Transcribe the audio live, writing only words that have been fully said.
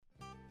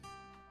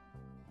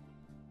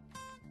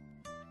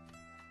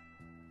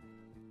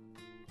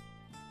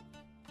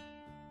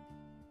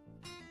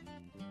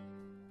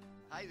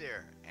Hi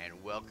there,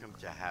 and welcome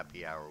to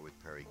Happy Hour with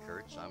Perry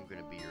Kurtz. I'm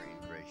going to be your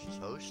ingracious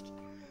host.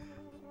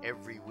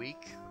 Every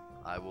week,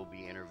 I will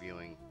be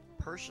interviewing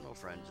personal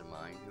friends of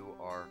mine who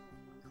are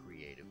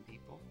creative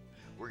people.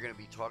 We're going to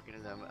be talking to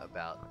them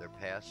about their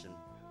past and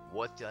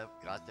what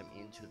got them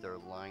into their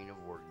line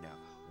of work now.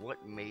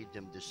 What made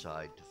them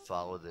decide to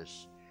follow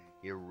this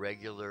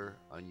irregular,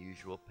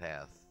 unusual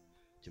path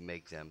to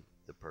make them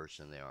the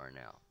person they are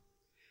now.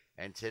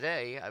 And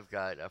today, I've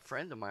got a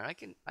friend of mine. I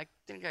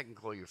think I can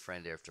call you a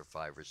friend after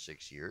 5 or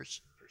 6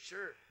 years. For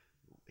sure.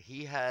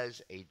 He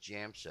has a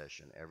jam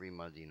session every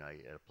Monday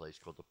night at a place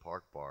called the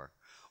Park Bar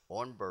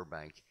on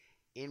Burbank,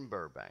 in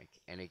Burbank,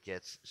 and it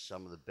gets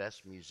some of the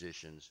best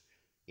musicians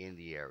in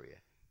the area.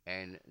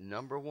 And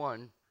number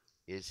one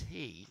is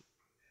he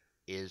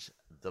is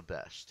the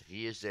best.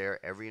 He is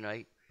there every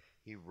night.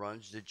 He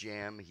runs the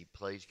jam. He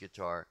plays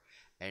guitar,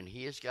 and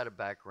he has got a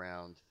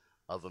background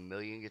of 1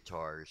 million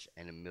guitars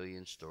and 1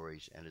 million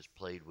stories, and has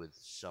played with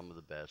some of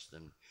the best.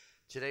 And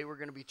today we're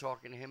going to be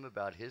talking to him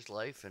about his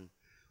life and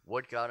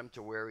what got him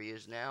to where he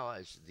is now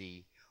as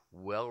the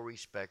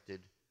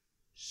well-respected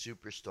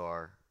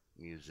superstar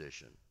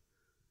musician.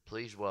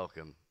 Please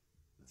welcome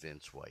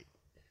Vince White.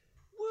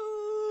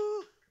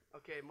 Woo!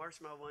 Okay,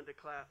 Marshmallow wanted to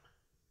clap.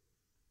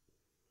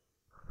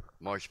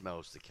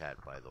 Marshmallow's the cat,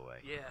 by the way.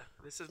 Yeah,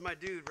 this is my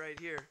dude right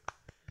here.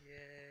 Yay.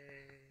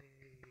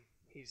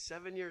 He's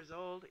 7 years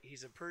old.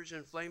 He's a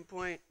Persian flame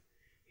point.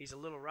 He's a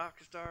little rock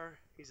star.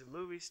 He's a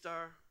movie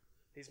star.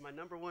 He's my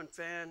number one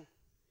fan.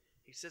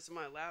 He sits in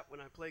my lap when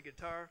I play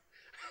guitar.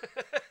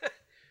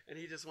 And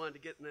he just wanted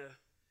to get in the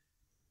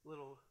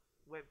little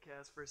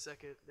webcast for a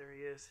second. There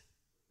he is.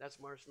 That's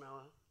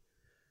Marshmallow.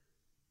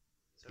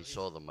 So He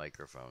saw the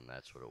microphone.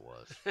 That's what it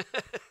was.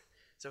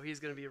 So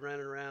he's going to be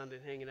running around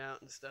and hanging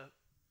out and stuff.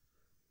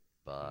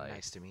 Bye.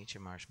 Nice to meet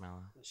you,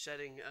 Marshmallow. And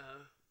shedding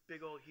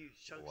big old huge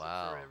chunks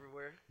Wow. of fur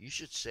everywhere. You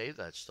should save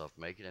that stuff.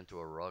 Make it into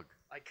a rug.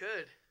 I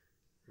could.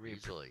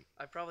 Easily.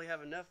 I probably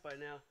have enough by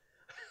now.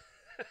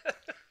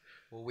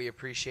 Well, we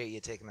appreciate you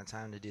taking the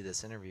time to do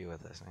this interview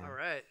with us, man. All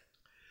right.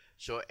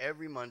 So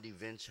every Monday,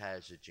 Vince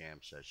has a jam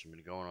session.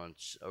 Been going on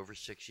over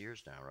 6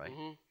 years now, right?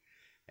 Mm-hmm.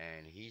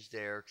 And he's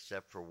there,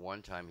 except for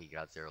one time he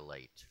got there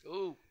late.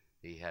 Ooh.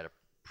 He had a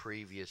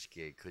previous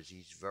gig because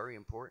he's very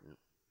important.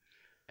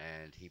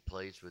 And he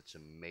plays with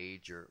some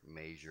major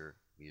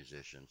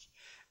musicians.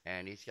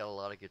 And he's got a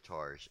lot of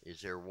guitars. Is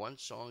there one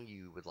song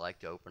you would like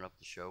to open up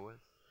the show with?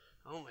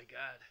 Oh, my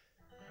God.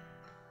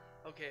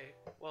 Okay,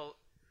 well,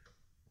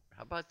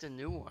 How about the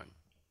new one?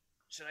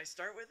 should I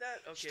start with that?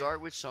 Okay. Start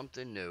with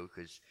something new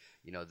because,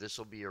 this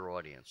will be your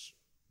audience.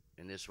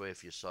 And this way,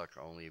 if you suck,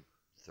 only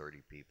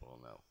 30 people will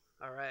know.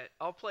 All right.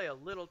 I'll play a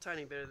little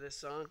tiny bit of this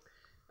song.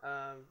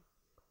 I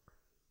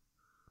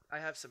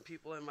have some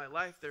people in my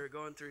life that are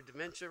going through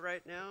dementia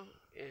right now,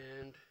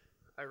 and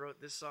I wrote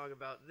this song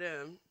about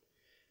them.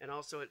 And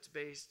also it's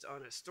based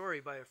on a story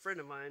by a friend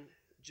of mine,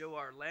 Joe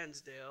R.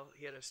 Lansdale.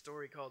 He had a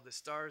story called The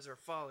Stars Are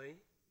Falling.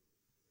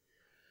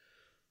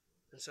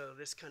 And so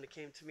this kind of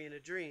came to me in a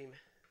dream.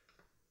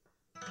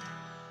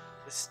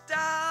 The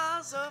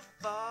stars are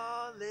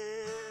falling.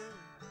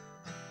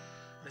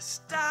 The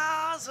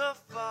stars are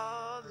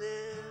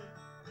falling.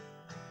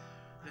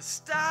 The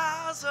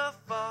stars are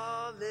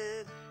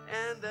falling,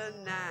 and the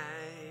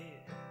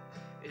night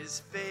is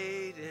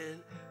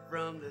fading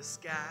from the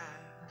sky.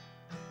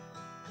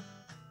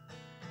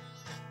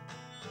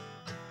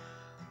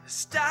 The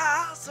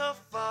stars are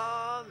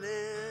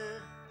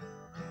falling.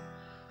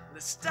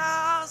 The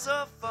stars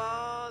are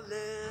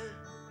falling.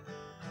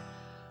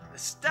 The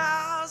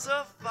stars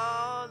are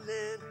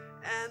falling,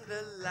 and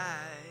the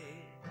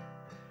light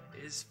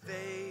is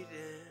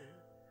fading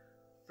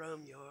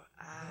from your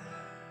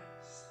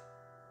eyes.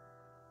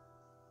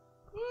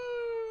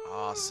 Woo!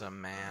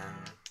 Awesome, man.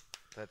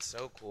 That's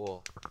so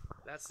cool.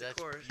 That's the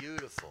That's chorus.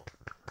 beautiful.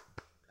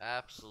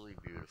 Absolutely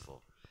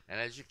beautiful. And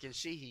as you can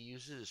see, he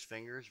uses his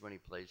fingers when he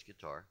plays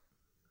guitar.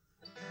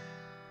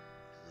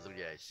 Look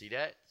at see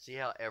that? See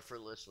how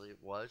effortlessly it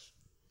was?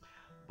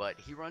 But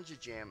he runs a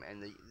jam,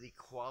 and the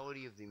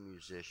quality of the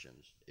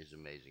musicians is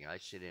amazing. I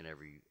sit in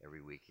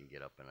every week and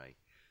get up and I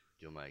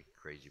do my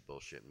crazy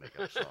bullshit and make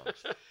up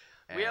songs.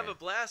 We have a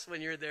blast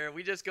when you're there.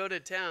 We just go to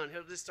town.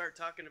 He'll just start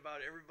talking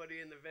about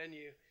everybody in the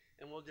venue,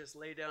 and we'll just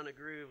lay down a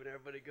groove, and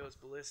everybody goes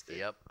ballistic.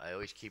 Yep, I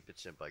always keep it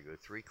simple. I go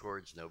 3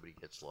 chords, nobody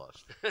gets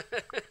lost.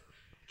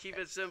 Keep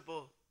it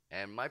simple.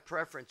 And my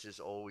preference is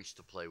always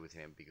to play with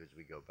him because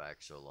we go back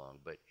so long.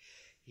 But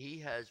he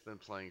has been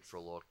playing for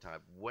a long time.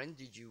 When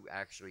did you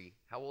actually,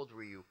 how old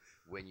were you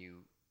when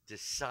you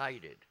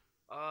decided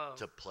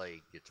to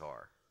play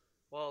guitar?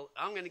 Well,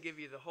 I'm going to give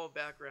you the whole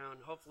background.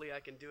 Hopefully I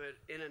can do it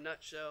in a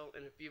nutshell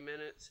in a few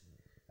minutes.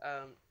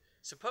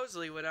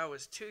 Supposedly when I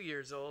was 2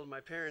 years old,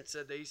 my parents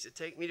said they used to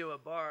take me to a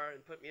bar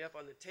and put me up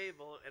on the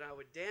table, and I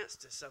would dance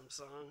to some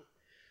song.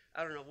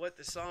 I don't know what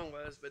the song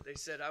was, but they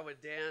said I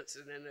would dance,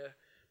 and then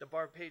the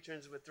bar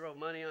patrons would throw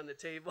money on the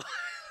table.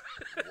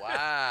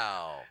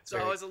 Wow. So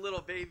I was a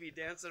little baby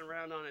dancing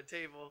around on a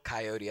table.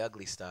 Coyote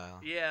Ugly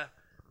style. Yeah,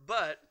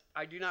 but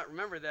I do not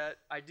remember that.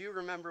 I do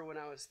remember when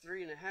I was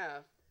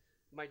 3.5,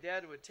 my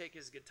dad would take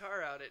his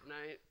guitar out at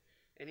night,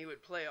 and he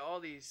would play all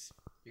these.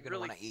 You're gonna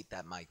want to eat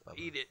that mic, Bubba.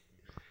 Eat it.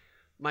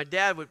 My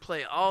dad would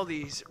play all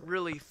these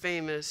really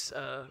famous,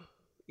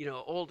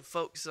 old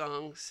folk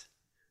songs.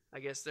 I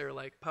guess they're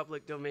like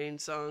public domain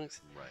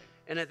songs. Right.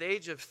 And at the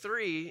age of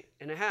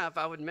 3.5,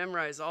 I would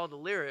memorize all the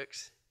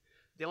lyrics.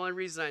 The only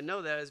reason I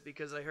know that is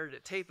because I heard a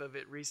tape of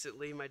it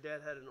recently. My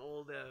dad had an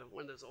old,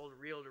 one of those old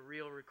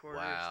reel-to-reel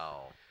recorders.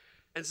 Wow.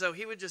 And so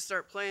he would just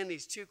start playing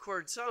these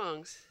 2-chord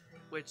songs,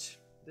 which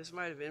this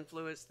might have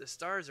influenced The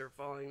Stars Are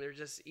Falling. They're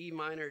just E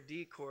minor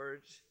D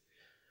chords.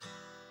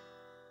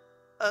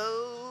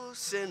 Oh,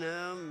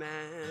 sinner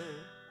man,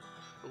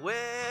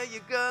 where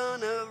you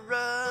gonna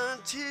run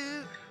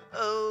to?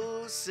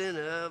 Oh,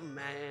 sinner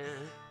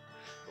man,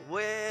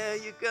 where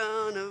you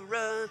gonna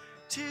run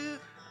to?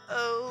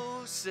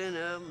 Oh,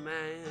 sinner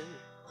man,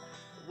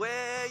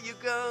 where you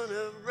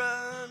gonna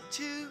run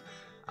to?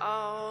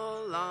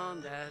 All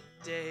on that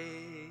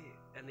day.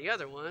 And the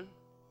other one.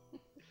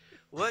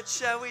 What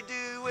shall we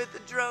do with the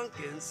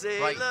drunken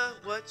sailor? Right.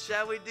 What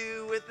shall we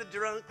do with the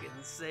drunken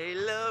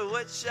sailor?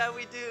 What shall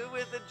we do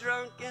with the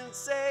drunken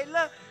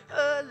sailor?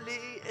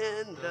 Early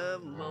in the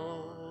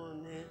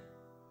morning.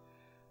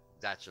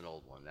 That's an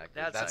old one.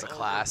 That's a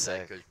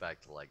classic. That goes back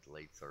to like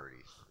late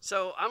 30s.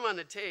 So I'm on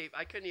the tape.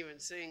 I couldn't even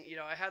sing.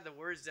 I had the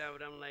words down,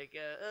 but I'm like,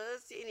 oh,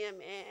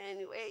 cinnamon,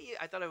 where you?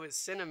 I thought it was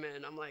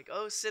cinnamon. I'm like,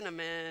 oh,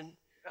 cinnamon,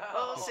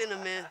 oh,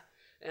 cinnamon.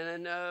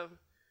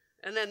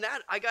 And then that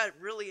I got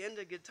really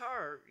into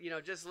guitar,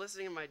 just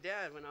listening to my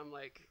dad when I'm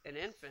like an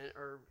infant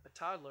or a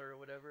toddler or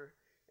whatever.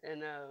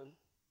 And,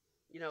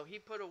 he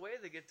put away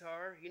the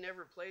guitar. He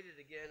never played it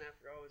again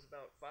after I was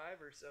about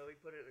 5 or so. He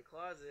put it in a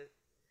closet.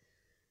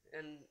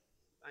 And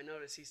I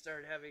noticed he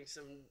started having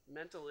some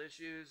mental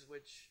issues,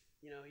 which,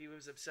 he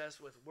was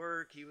obsessed with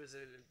work. He was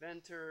an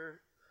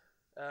inventor.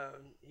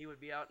 He would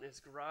be out in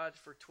his garage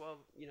for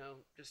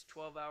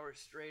 12 hours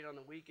straight on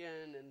the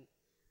weekend. And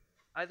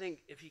I think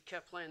if he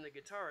kept playing the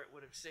guitar, it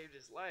would have saved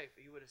his life.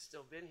 He would have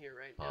still been here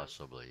right now.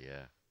 Possibly,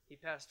 yeah. He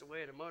passed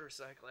away in a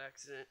motorcycle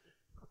accident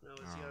when I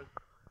was young.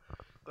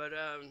 But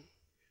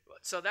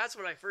so that's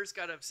when I first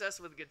got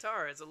obsessed with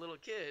guitar as a little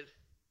kid.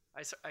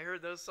 I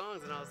heard those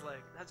songs and I was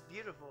like, that's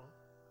beautiful.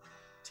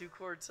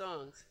 2-chord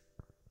songs.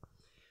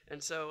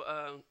 And so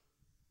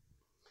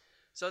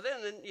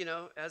then,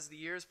 as the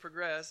years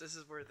progress, this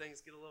is where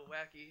things get a little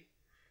wacky.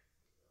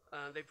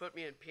 They put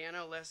me in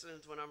piano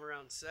lessons when I'm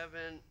around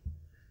 7.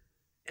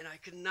 And I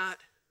could not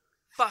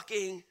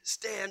fucking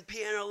stand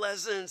piano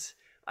lessons.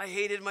 I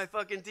hated my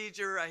fucking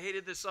teacher. I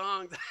hated the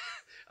songs.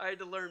 I had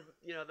to learn,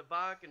 the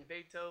B.O.G.O.S and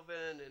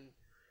Beethoven, and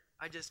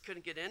I just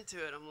couldn't get into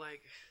it. I'm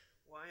like,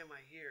 why am I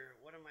here?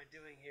 What am I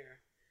doing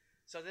here?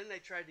 So then they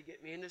tried to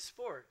get me into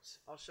sports.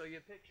 I'll show you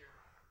a picture.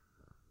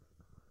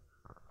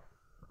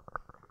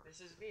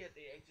 This is me at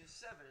the age of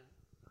 7.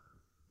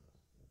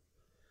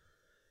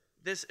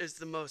 This is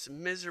the most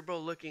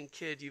miserable looking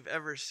kid you've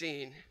ever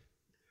seen,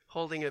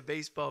 holding a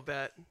baseball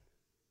bat.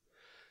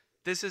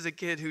 This is a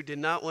kid who did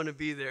not want to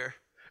be there.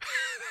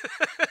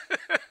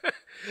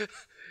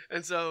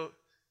 And so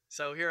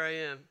here I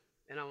am,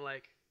 and I'm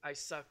like, I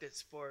sucked at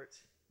sports.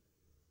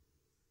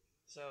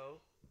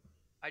 So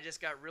I just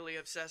got really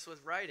obsessed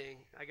with writing.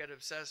 I got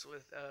obsessed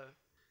with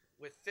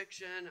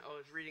fiction. I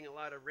was reading a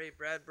lot of Ray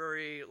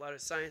Bradbury, a lot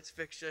of science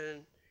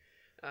fiction.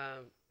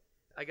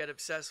 I got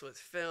obsessed with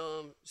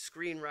film,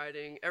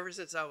 screenwriting. Ever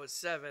since I was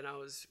 7, I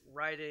was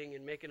writing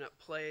and making up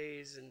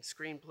plays and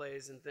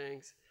screenplays and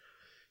things.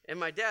 And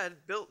my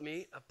dad built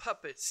me a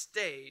puppet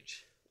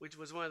stage, which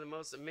was one of the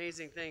most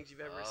amazing things you've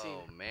ever seen.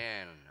 Oh,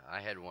 man. I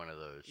had one of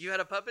those. You had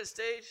a puppet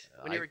stage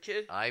when you were a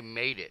kid? I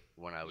made it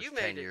when I was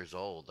 10 years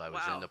old. I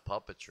was into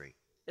puppetry.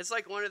 It's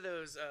like one of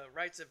those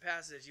rites of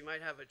passage. You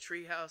might have a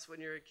tree house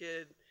when you're a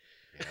kid.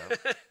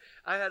 Yep.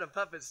 I had a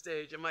puppet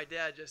stage, and my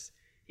dad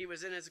he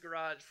was in his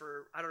garage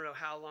for, I don't know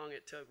how long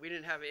it took. We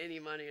didn't have any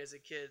money as a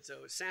kid,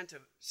 so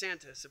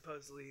Santa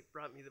supposedly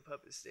brought me the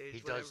puppet stage. He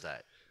does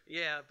that.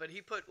 Yeah, but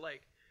he put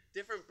like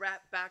different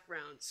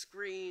background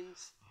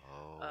screens,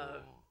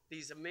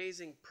 these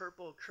amazing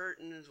purple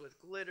curtains with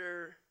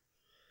glitter.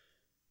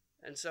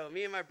 And so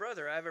me and my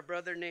brother, I have a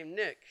brother named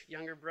Nick,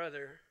 younger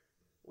brother.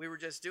 We were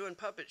just doing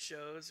puppet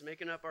shows,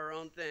 making up our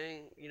own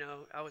thing.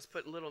 I was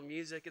putting little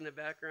music in the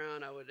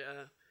background. I would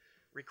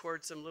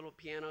record some little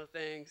piano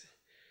things.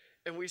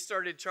 And we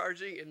started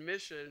charging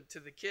admission to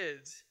the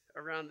kids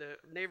around the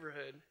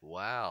neighborhood.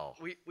 Wow.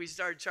 We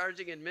started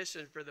charging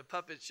admission for the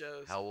puppet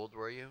shows. How old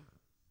were you?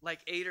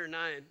 Like 8 or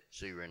 9.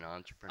 So you were an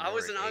entrepreneur. I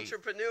was an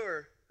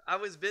entrepreneur. I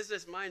was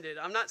business-minded.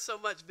 I'm not so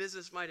much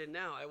business-minded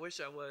now. I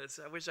wish I was.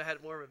 I wish I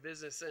had more of a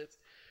business sense.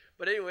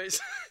 But anyways,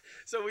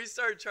 so we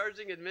started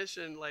charging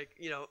admission like,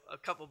 a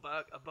couple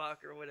buck, a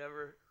buck or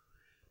whatever.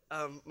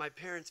 My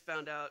parents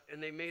found out,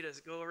 and they made us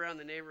go around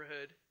the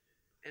neighborhood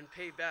and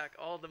pay back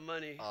all the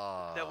money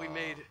that we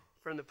made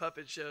from the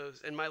puppet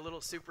shows and my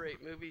little Super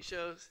 8 movie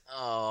shows.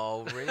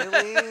 Oh,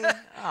 really?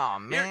 Oh,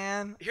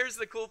 man. Here's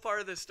the cool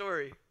part of the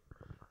story.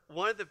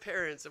 One of the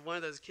parents of one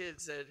of those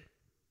kids said,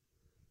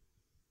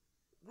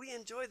 we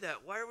enjoyed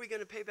that. Why are we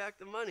going to pay back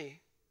the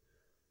money?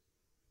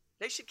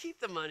 They should keep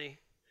the money.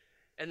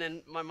 And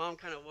then my mom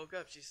kind of woke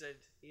up. She said,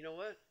 you know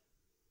what?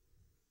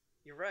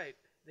 You're right.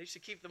 They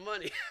should keep the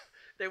money.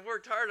 They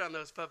worked hard on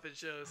those puppet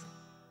shows.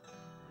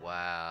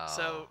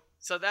 Wow.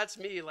 So that's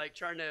me, like,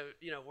 trying to,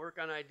 work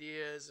on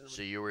ideas. And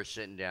So you were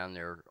sitting down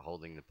there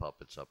holding the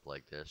puppets up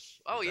like this?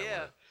 Oh, Is that yeah.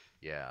 what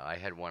yeah, I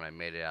had one. I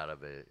made it out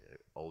of a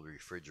old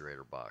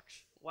refrigerator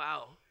box.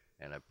 Wow.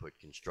 And I put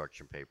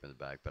construction paper in the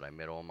back, but I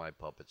made all my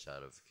puppets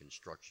out of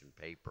construction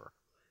paper.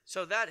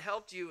 So that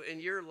helped you in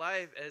your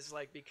life as,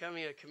 like,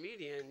 becoming a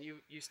comedian.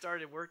 You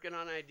started working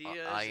on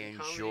ideas. I and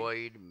comedy.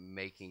 enjoyed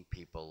making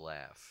people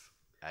laugh.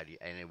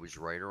 And it was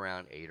right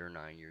around 8 or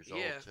 9 years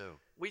old, too.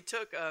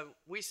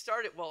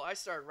 I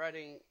started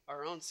writing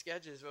our own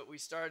sketches, but we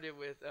started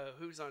with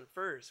Who's on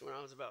First when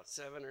I was about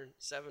seven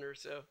or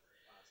so.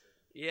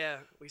 Yeah,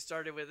 we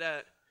started with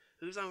that.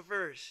 Who's on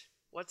first?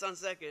 What's on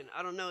second?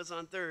 I don't know. It's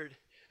on third.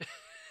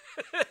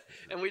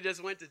 And we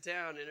just went to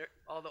town, and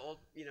all the old,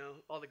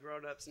 all the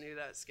grown-ups knew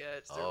that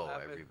sketch.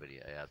 Everybody.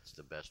 That's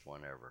the best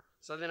one ever.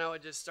 So then I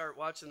would just start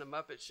watching The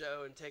Muppet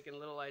Show and taking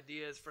little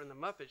ideas from The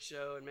Muppet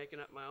Show and making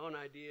up my own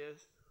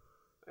ideas.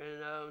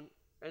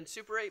 And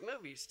Super 8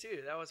 movies,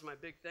 too. That was my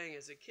big thing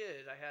as a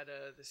kid. I had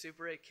the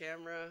Super 8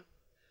 camera.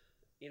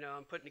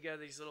 I'm putting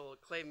together these little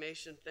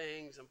claymation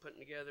things. I'm putting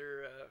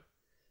together,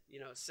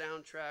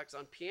 soundtracks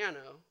on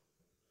piano.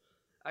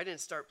 I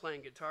didn't start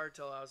playing guitar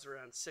till I was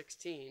around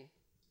 16.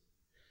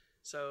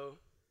 So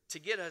to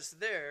get us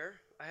there,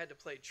 I had to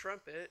play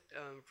trumpet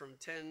from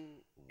 10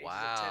 to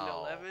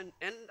 11.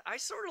 And I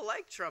sort of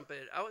like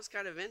trumpet. I was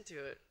kind of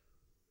into it.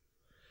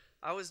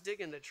 I was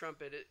digging the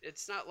trumpet.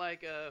 It's not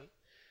like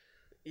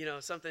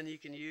something you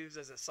can use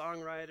as a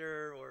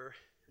songwriter or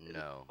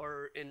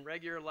in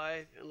regular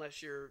life,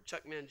 unless you're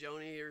Chuck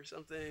Mangione or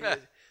something.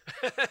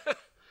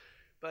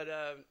 But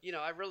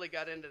I really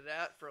got into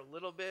that for a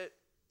little bit.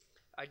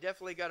 I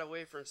definitely got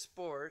away from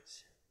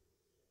sports.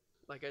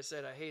 Like I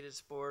said, I hated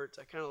sports.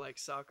 I kind of like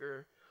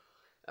soccer.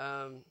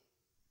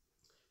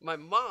 My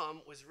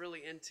mom was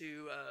really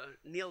into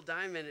Neil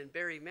Diamond and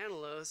Barry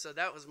Manilow, so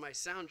that was my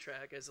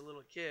soundtrack as a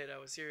little kid. I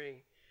was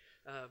hearing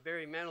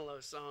Barry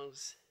Manilow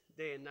songs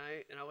day and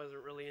night, and I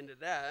wasn't really into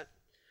that.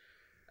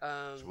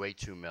 It's way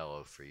too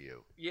mellow for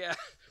you. Yeah,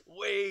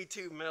 way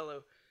too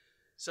mellow.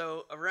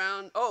 So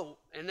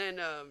and then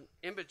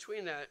in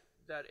between that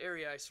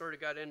area, I sort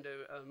of got into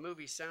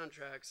movie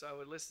soundtracks. So I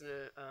would listen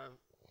to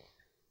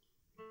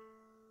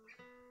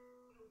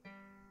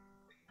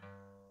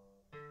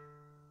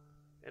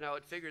and I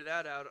would figure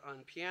that out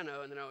on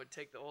piano, and then I would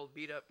take the old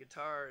beat-up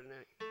guitar, and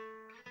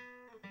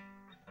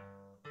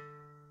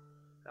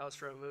that was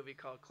from a movie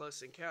called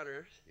Close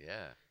Encounters.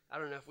 Yeah. I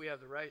don't know if we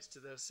have the rights to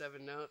those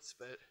 7 notes,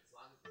 but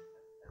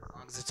as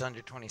long as it's under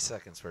 20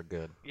 seconds, we're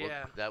good. Yeah.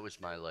 Well, that was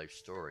my life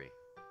story.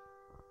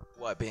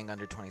 What, being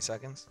under 20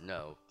 seconds?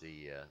 No,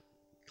 the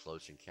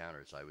Close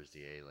Encounters. I was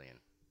the alien.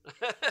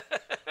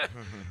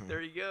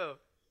 There you go.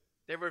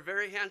 They were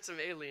very handsome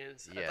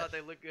aliens. Yes. I thought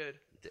they looked good.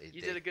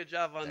 You did a good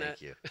job on that.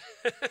 Thank you.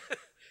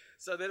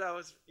 So then I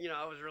was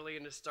really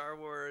into Star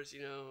Wars,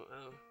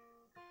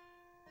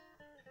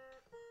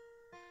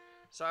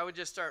 So I would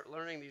just start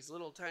learning these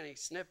little tiny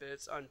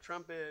snippets on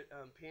trumpet,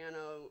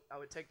 piano. I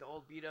would take the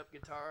old beat-up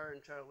guitar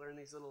and try to learn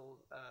these little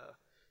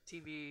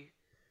TV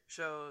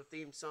show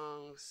theme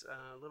songs,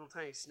 little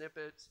tiny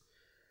snippets.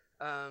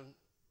 The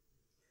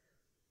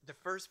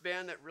first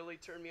band that really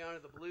turned me on to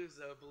the blues,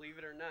 though, believe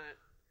it or not,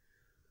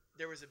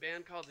 there was a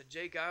band called the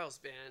B.O.G.O.S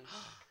band.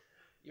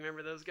 You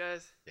remember those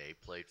guys? They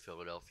played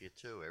Philadelphia,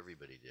 too.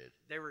 Everybody did.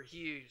 They were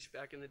huge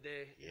back in the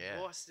day Yeah.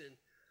 in Boston.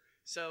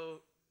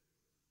 So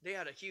they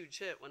had a huge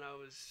hit when I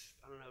was,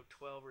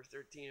 12 or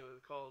 13. It was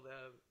called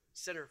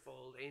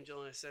Centerfold,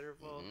 Angel in a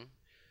Centerfold. Mm-hmm.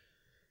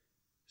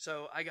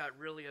 So I got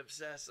really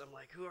obsessed. I'm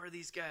like, who are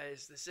these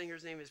guys? The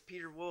singer's name is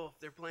Peter Wolf.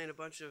 They're playing a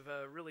bunch of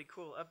really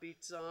cool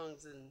upbeat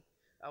songs, and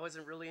I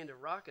wasn't really into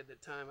rock at the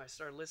time. I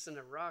started listening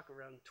to rock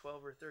around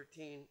 12 or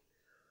 13.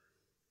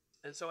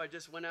 And so I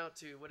just went out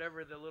to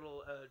whatever the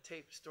little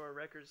tape store,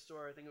 record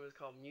store, I think it was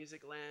called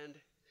Music Land.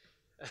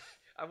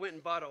 I went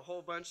and bought a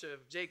whole bunch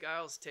of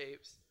B.O.G.O.S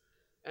tapes,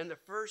 and the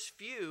first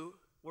few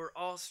were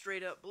all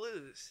straight up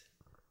blues.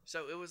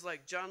 So it was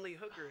like John Lee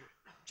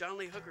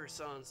Hooker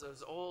songs,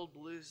 those old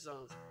blues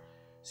songs.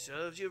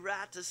 Serves you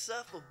right to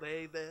suffer,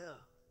 baby.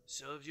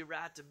 Serves you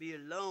right to be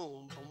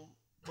alone. Boom,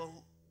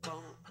 boom,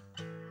 boom.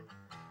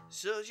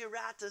 Serves you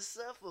right to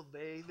suffer,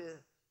 baby.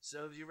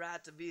 Serves you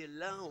right to be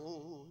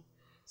alone.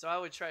 So I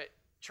would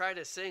try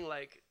to sing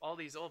like all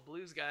these old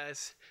blues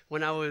guys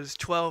when I was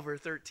 12 or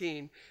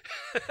 13.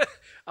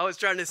 I was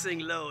trying to sing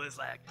low. It's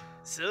like,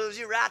 serves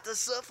you right to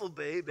suffer,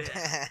 baby.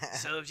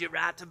 Serves you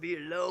right to be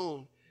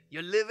alone.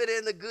 You're living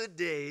in the good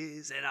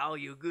days, and all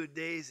your good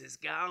days is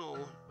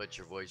gone. But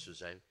your voice was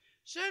saying,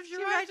 serves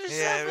you right to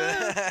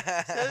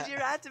suffer. Serves you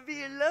right to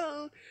be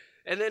alone.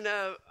 And then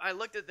I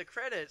looked at the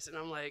credits, and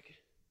I'm like,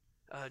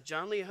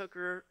 John Lee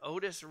Hooker,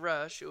 Otis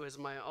Rush, who is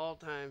my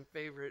all-time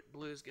favorite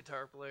blues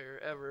guitar player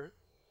ever.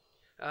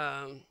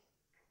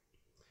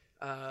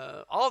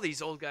 all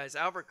these old guys,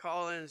 Albert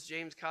Collins,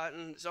 James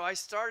Cotton. So I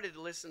started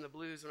to listen to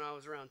blues when I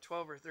was around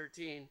 12 or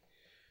 13.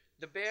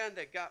 The band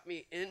that got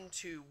me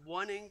into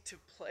wanting to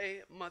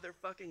play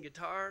motherfucking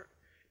guitar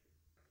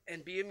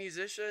and be a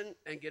musician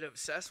and get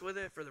obsessed with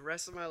it for the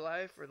rest of my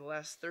life for the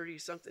last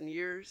 30-something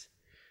years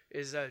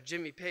is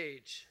Jimmy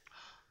Page.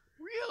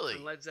 Really?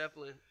 And Led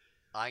Zeppelin.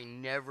 I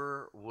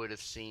never would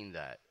have seen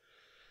that.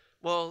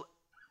 Well,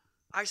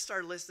 I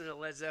started listening to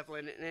Led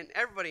Zeppelin, and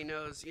everybody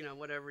knows, you know,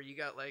 whatever. You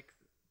got, like,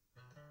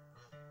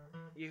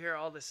 you hear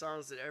all the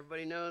songs that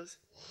everybody knows.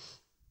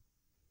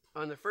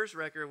 On the first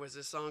record was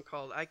a song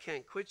called I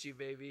Can't Quit You,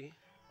 Baby.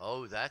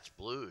 Oh, that's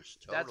blues.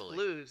 Totally. That's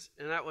blues,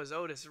 and that was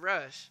Otis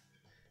Rush.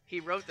 He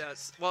wrote that.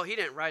 Well, he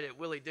didn't write it.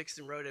 Willie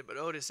Dixon wrote it, but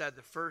Otis had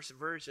the first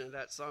version of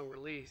that song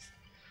released.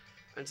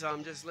 And so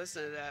I'm just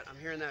listening to that. I'm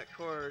hearing that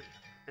chord,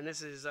 and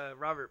this is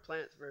Robert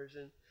Plant's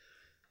version.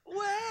 Well,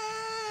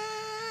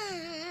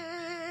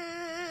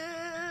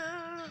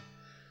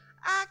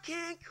 I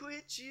can't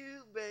quit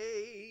you,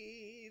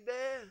 baby.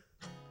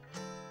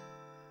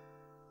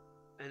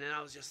 And then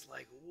I was just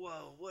like,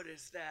 whoa, what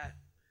is that?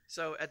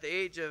 So at the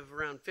age of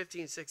around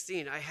 15,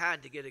 16, I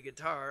had to get a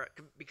guitar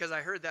because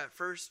I heard that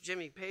first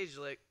Jimmy Page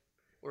lick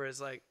where it's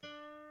like,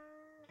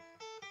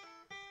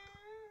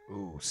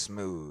 Ooh,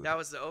 smooth. that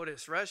was the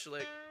Otis Rush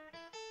lick.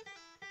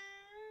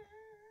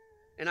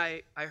 And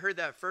I heard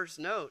that first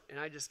note, and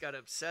I just got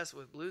obsessed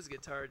with blues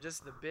guitar,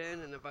 just the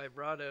bend and the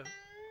vibrato.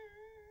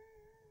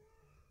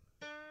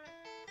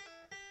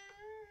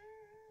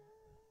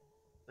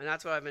 And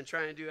that's what I've been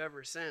trying to do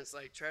ever since,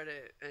 like try to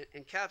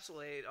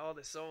encapsulate all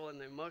the soul and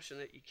the emotion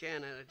that you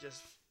can out of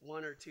just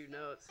one or two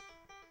notes.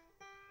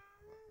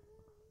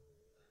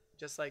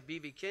 Just like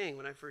B.B. King,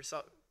 when I first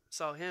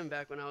saw him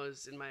back when I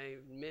was in my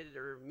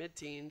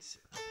mid-teens,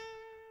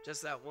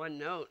 just that one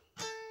note.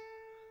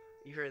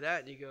 You hear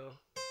that and you go.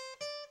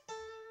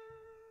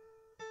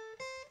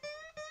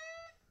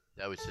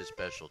 That was his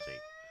specialty.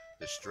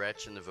 The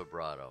stretch and the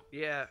vibrato.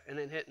 Yeah, and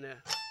then hitting a.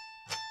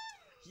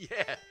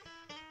 Yeah.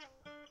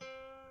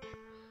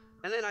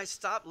 And then I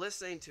stopped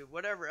listening to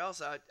whatever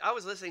else. I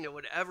was listening to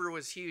whatever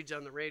was huge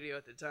on the radio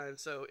at the time.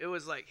 So it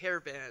was like hair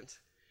bands.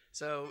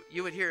 So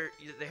you would hear,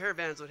 the hair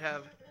bands would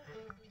have,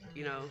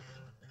 you know,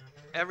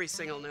 every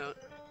single note.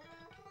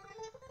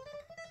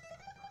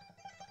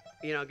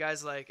 You know,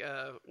 guys like,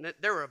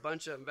 there were a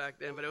bunch of them back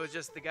then, but it was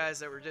just the guys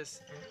that were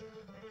just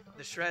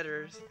the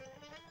shredders.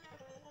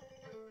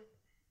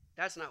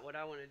 That's not what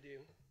I want to do.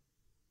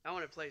 I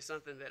want to play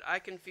something that I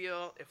can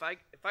feel. If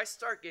I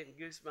start getting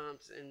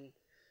goosebumps and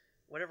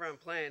whatever I'm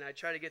playing, I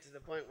try to get to the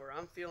point where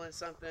I'm feeling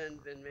something,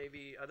 then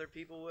maybe other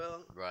people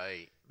will.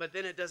 Right. But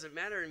then it doesn't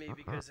matter to me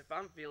because if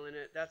I'm feeling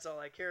it, that's all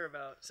I care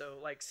about. So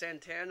like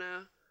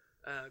Santana,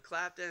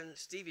 Clapton,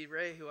 Stevie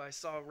Ray, who I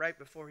saw right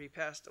before he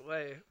passed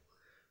away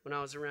when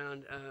I was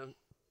around,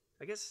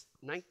 I guess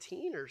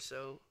 19 or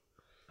so.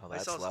 Oh,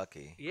 that's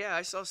lucky. Yeah,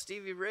 I saw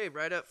Stevie Ray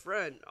right up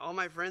front. All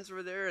my friends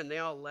were there, and they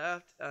all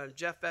left.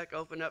 Jeff Beck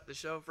opened up the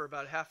show for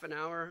about half an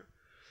hour.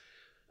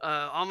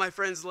 All my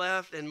friends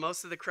left, and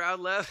most of the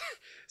crowd left.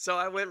 So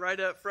I went right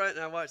up front,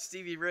 and I watched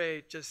Stevie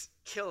Ray just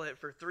kill it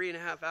for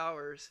 3.5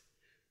 hours.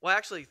 Well,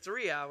 actually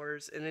 3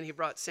 hours, and then he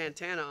brought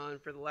Santana on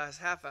for the last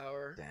half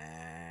hour.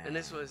 Damn. And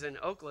this was in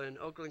Oakland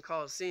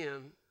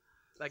Coliseum,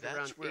 like That's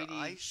around where 80.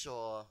 I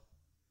saw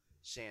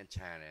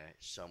Santana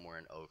somewhere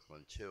in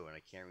Oakland, too, and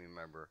I can't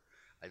remember.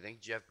 I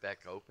think Jeff Beck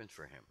opened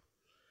for him.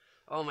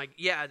 Oh,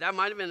 yeah, that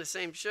might have been the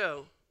same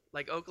show,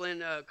 like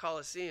Oakland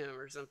Coliseum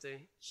or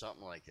something.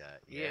 Something like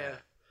that, Yeah.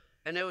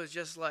 And it was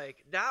just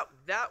like,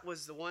 that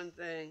was the one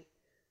thing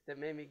that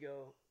made me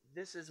go,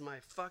 this is my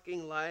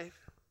fucking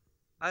life.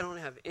 I don't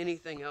have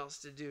anything else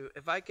to do.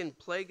 If I can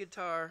play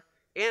guitar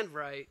and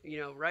write,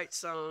 write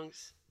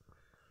songs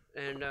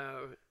and,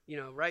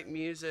 write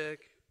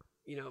music,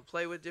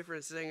 play with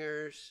different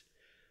singers.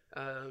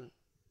 And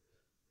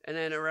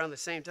then around the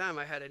same time,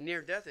 I had a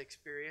near-death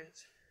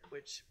experience,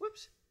 which,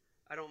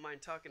 I don't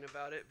mind talking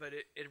about it, but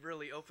it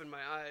really opened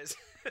my eyes.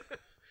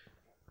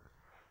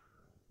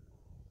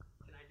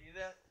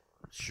 That?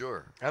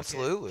 Sure.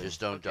 Absolutely. Okay. Just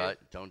don't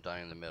die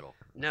in the middle.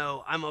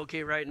 No, I'm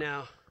okay right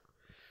now.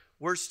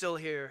 We're still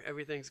here.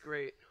 Everything's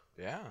great.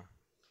 Yeah.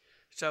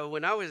 So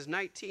when I was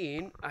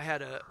 19, I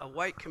had a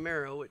white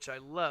Camaro, which I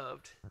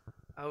loved.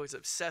 I was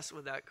obsessed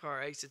with that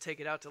car. I used to take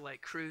it out to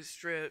like cruise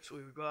trips.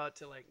 We would go out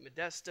to like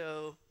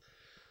Modesto,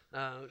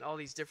 all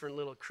these different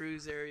little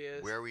cruise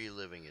areas. Where were you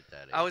living at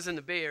that age? I was in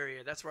the Bay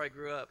Area. That's where I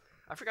grew up.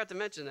 I forgot to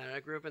mention that. I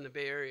grew up in the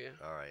Bay Area.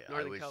 All right.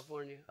 Northern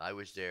California. I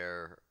was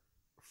there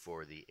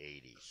for the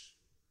 80s.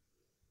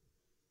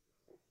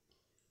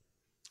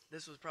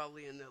 This was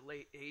probably in the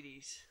late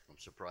 80s. I'm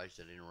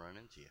surprised I didn't run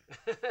into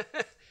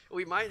you.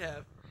 We might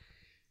have.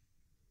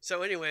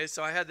 So anyway,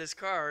 so I had this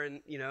car, and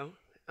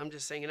I'm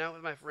just hanging out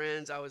with my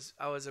friends. I was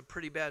a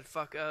pretty bad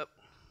fuck up.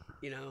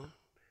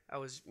 I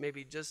was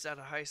maybe just out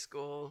of high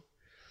school.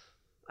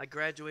 I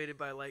graduated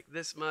by like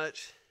this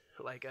much,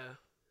 like a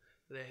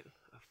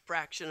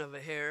fraction of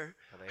a hair.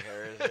 The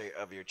hairs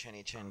of your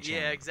chinny chin chin.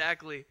 Yeah,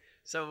 exactly.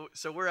 So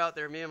we're out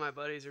there. Me and my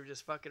buddies are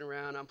just fucking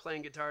around. I'm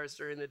playing guitars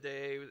during the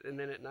day, and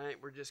then at night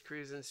we're just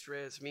cruising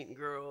strips, meeting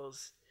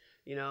girls.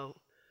 You know,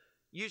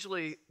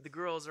 usually the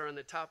girls are on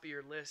the top of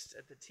your list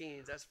at the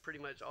teens. That's pretty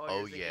much all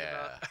you're thinking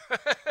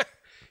about.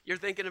 You're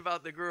thinking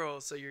about the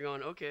girls, so you're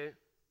going, okay,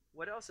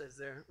 what else is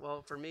there?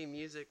 Well, for me,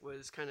 music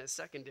was kind of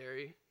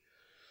secondary.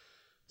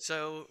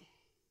 So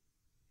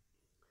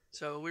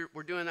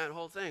we're doing that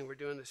whole thing. We're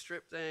doing the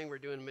strip thing. We're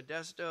doing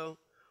Modesto.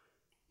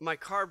 My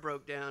car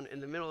broke down in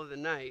the middle of the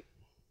night,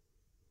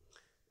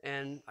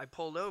 and I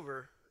pulled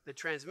over. The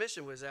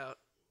transmission was out,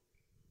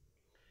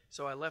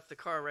 so I left the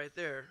car right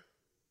there.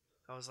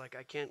 I was like,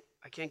 I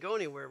can't go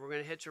anywhere. We're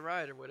gonna hitch a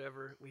ride or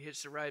whatever. We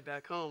hitched a ride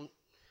back home.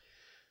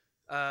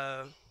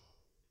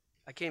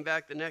 I came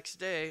back the next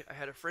day. I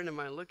had a friend of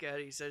mine look at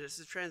it. He said, "It's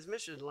the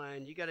transmission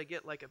line. You got to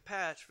get like a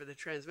patch for the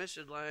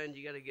transmission line.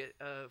 You got to get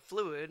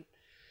fluid."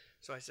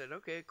 So I said,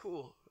 "Okay,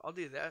 cool. I'll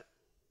do that."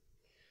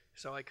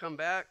 So I come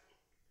back.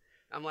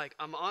 I'm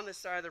on the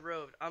side of the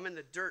road. I'm in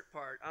the dirt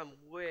part. I'm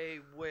way,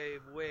 way,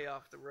 way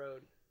off the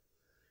road.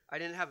 I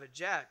didn't have a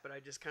jack, but I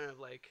just kind of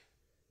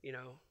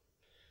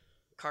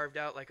carved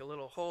out like a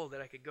little hole that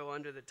I could go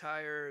under the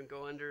tire and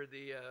go under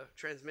the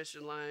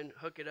transmission line,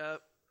 hook it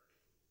up.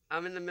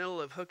 I'm in the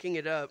middle of hooking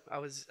it up. I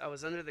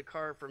was under the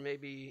car for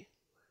maybe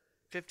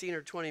 15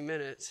 or 20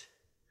 minutes.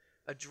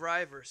 A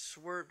driver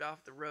swerved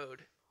off the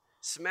road,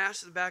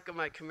 smashed the back of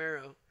my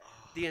Camaro.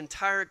 The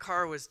entire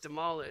car was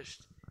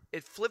demolished.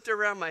 It flipped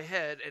around my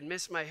head and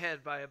missed my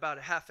head by about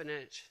a half an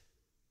inch.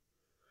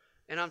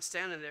 And I'm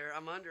standing there.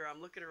 I'm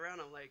looking around.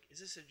 I'm like, is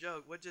this a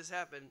joke? What just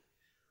happened?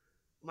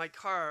 My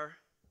car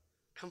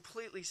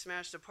completely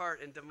smashed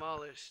apart and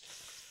demolished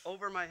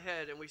over my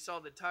head. And we saw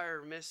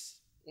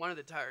one of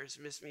the tires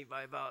missed me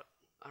by about,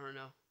 I don't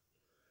know,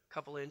 a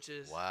couple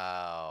inches.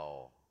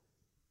 Wow.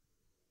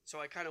 So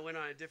I kind of went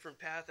on a different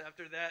path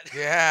after that.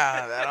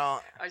 Yeah, that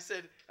all.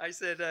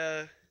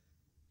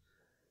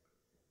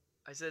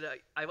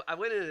 I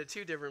went into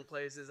two different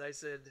places. I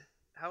said,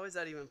 how is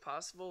that even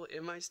possible?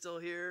 Am I still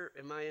here?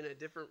 Am I in a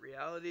different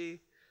reality?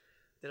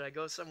 Did I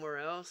go somewhere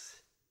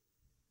else?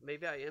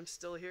 Maybe I am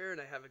still here and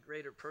I have a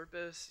greater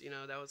purpose.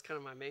 That was kind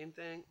of my main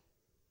thing.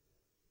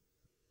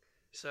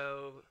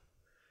 So,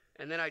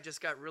 and then I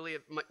just got really,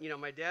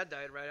 my dad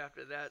died right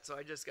after that. So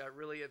I just got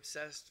really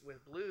obsessed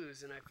with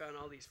blues, and I found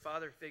all these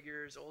father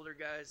figures, older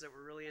guys that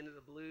were really into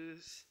the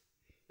blues.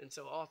 And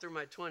so all through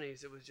my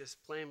 20s, it was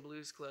just playing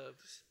blues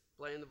clubs,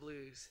 playing the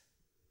blues.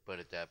 But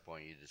at that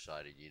point, you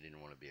decided you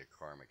didn't want to be a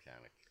car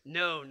mechanic.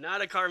 No,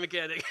 not a car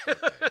mechanic.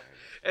 Okay.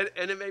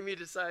 and it made me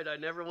decide I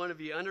never want to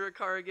be under a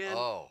car again.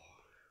 Oh.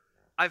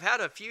 I've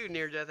had a few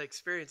near-death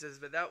experiences,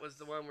 but that was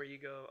the one where you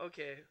go,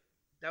 okay,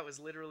 that was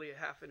literally a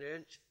half an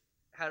inch.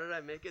 How did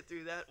I make it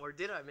through that? Or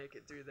did I make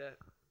it through that?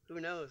 Who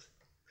knows?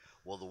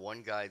 Well, the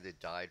one guy that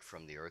died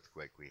from the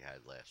earthquake we had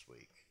last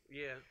week.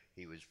 Yeah.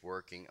 He was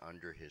working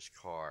under his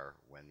car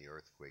when the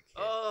earthquake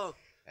hit. Oh,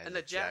 and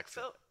the jack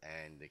fell?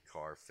 And the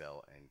car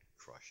fell and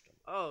crushed him.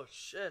 Oh,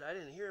 shit. I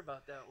didn't hear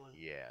about that one.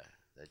 Yeah.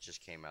 That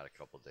just came out a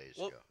couple days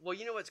ago. Well,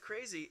 you know what's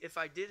crazy? If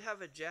I did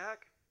have a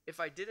jack, if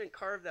I didn't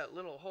carve that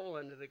little hole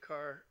under the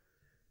car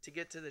to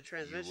get to the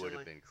transmission you would have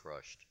line, been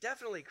crushed.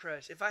 Definitely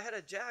crushed. If I had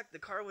a jack, the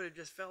car would have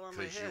just fell on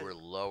my head. Because you were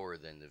lower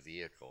than the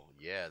vehicle.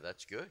 Yeah,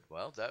 that's good.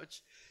 Well,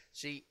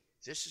 see,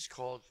 this is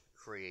called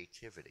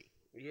creativity.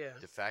 Yeah.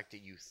 The fact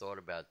that you thought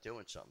about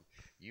doing something.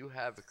 You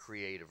have a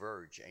creative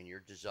urge, and your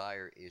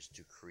desire is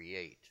to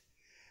create.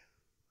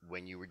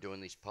 When you were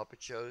doing these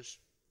puppet shows,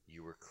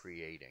 you were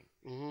creating.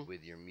 Mm-hmm.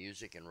 With your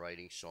music and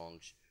writing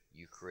songs,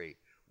 you create.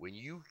 When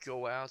you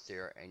go out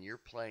there and you're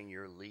playing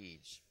your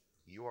leads,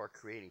 you are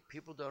creating.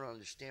 People don't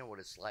understand what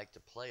it's like to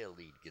play a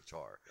lead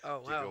guitar. Oh,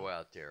 to wow. go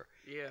out there.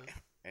 Yeah.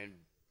 And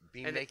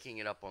making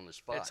it up on the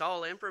spot. It's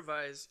all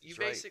improvised. You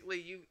That's basically,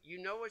 right.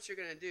 you know what you're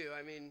going to do.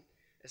 I mean,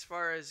 as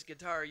far as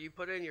guitar, you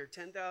put in your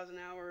 10,000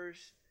 hours,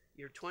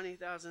 your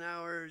 20,000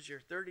 hours, your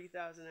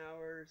 30,000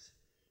 hours.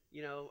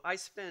 I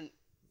spent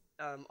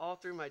all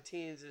through my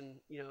teens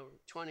and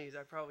 20s,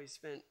 I probably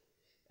spent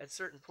at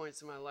certain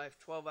points in my life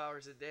 12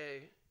 hours a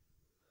day,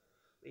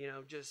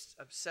 just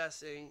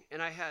obsessing.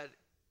 And I had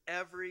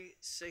every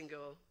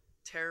single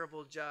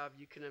terrible job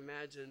you can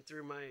imagine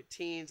through my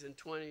teens and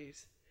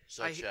 20s.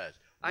 Such as?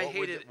 I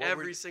hated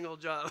every single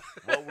job.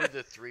 What were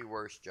the 3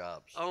 worst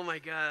jobs? Oh, my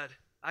God.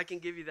 I can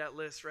give you that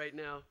list right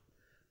now.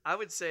 I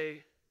would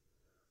say,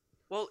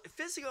 well,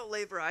 physical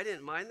labor, I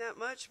didn't mind that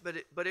much,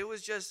 but it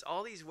was just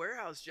all these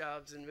warehouse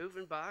jobs and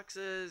moving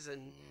boxes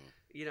and,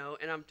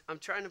 and I'm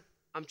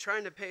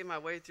trying to pay my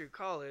way through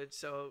college.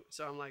 So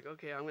I'm like,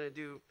 okay, I'm going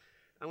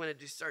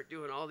to start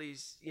doing all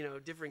these,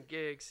 different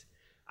gigs.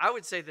 I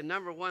would say the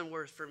number one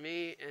worst for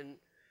me, and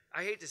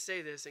I hate to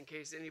say this in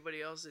case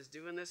anybody else is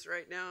doing this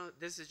right now.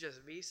 This is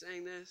just me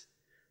saying this.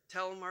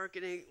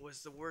 Telemarketing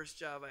was the worst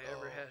job I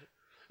ever had.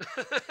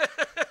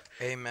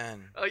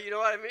 Amen. Oh, you know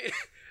what I mean?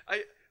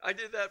 I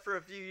did that for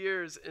a few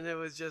years, and it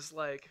was just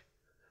like,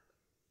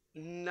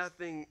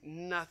 nothing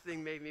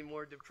made me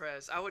more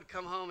depressed. I would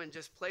come home and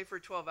just play for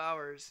 12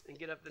 hours and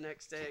get up the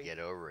next day. To get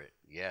over it.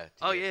 Yeah.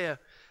 Oh, yeah.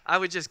 I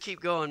would just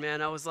keep going,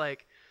 man. I was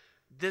like,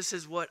 this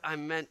is what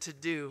I'm meant to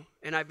do.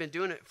 And I've been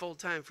doing it full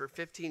time for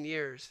 15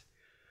 years.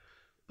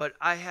 But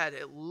I had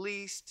at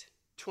least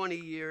 20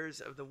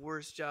 years of the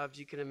worst jobs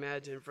you can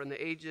imagine, from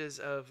the ages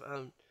of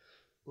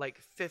like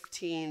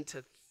 15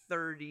 to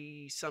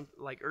 30,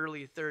 like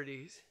early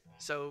 30s.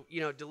 So,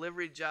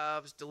 delivery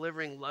jobs,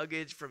 delivering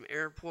luggage from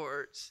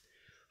airports,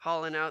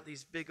 hauling out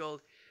these big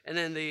old, and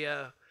then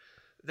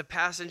the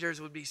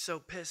passengers would be so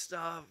pissed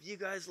off. You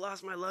guys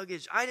lost my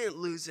luggage. I didn't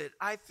lose it.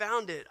 I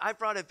found it. I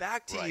brought it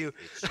back to you.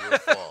 It's your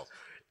fault.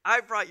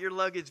 I brought your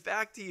luggage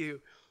back to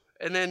you.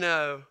 And then,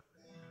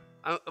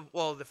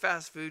 the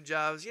fast food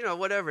jobs,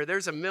 whatever.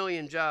 There's a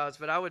million jobs,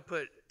 but I would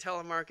put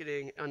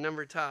telemarketing on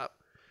number top.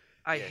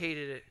 I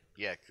hated it.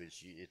 Yeah,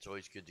 because it's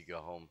always good to go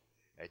home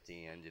at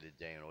the end of the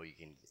day, and all you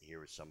can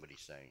hear is somebody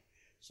saying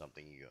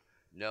something. You go,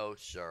 no,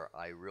 sir,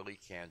 I really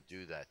can't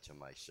do that to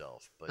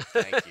myself, but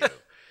thank you.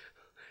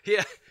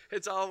 Yeah,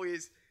 it's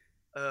always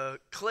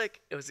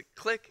click. It was a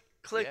click,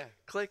 click,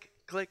 click,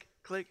 click,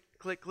 click,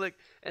 click, click.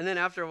 And then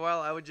after a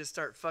while, I would just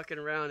start fucking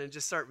around and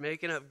just start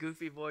making up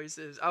goofy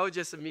voices. I was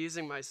just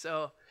amusing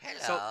myself.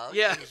 Hello,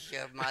 is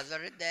your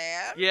mother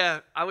there? Yeah,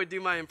 I would do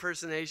my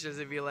impersonations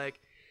and be like,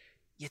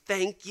 you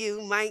think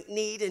you might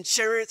need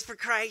insurance, for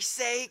Christ's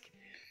sake?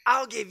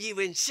 I'll give you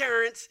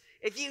insurance.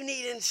 If you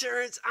need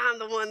insurance, I'm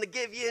the one to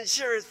give you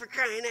insurance, for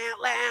crying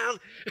out loud.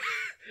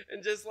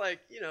 And just like,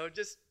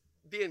 just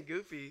being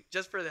goofy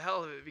just for the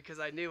hell of it, because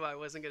I knew I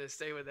wasn't going to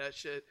stay with that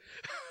shit.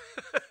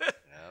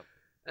 Yep.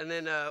 And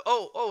then,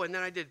 and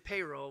then I did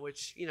payroll,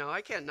 which,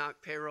 I can't knock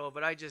payroll,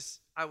 but I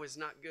was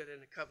not good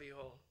in a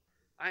cubbyhole.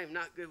 I am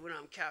not good when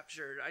I'm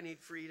captured. I need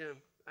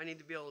freedom. I need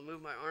to be able to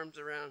move my arms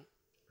around.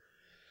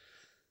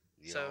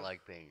 You don't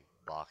like being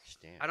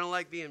boxed in. I don't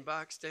like being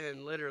boxed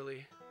in,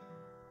 literally.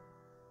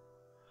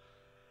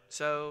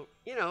 So,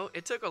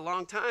 it took a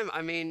long time.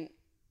 I mean,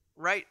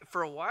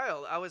 for a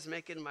while, I was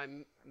making my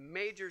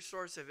major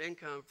source of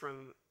income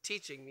from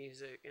teaching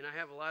music. And I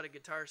have a lot of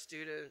guitar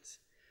students.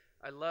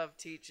 I love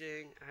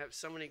teaching. I have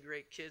so many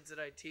great kids that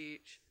I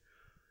teach.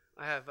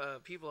 I have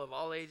people of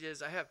all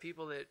ages. I have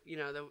people that,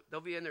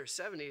 they'll be in their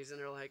 70s and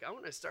they're like, I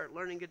want to start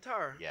learning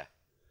guitar. Yeah.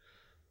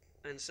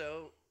 And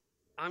so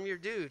I'm your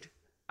dude.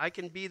 I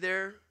can be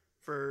there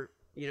for,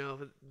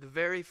 the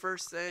very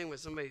first thing when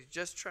somebody's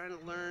just trying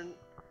to learn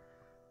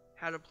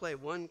how to play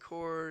one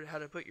chord, how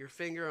to put your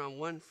finger on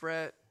one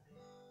fret.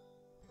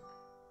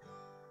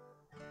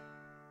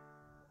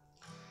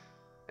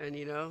 And,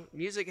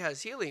 music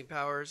has healing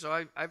power.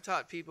 So I've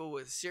taught people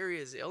with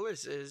serious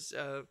illnesses,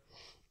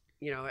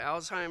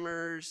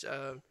 Alzheimer's.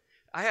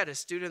 I had a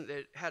student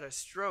that had a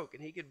stroke,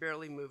 and he could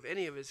barely move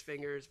any of his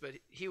fingers, but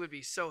he would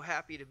be so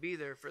happy to be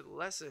there for the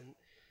lesson.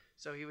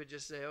 So he would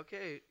just say,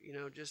 okay,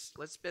 just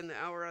let's spend the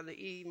hour on the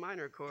E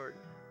minor chord.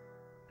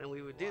 And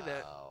we would do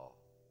that. Wow.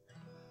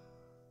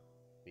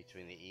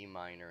 Between the E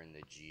minor and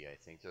the G, I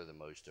think they're the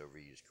most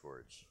overused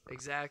chords.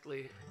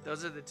 Exactly.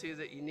 Those are the two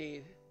that you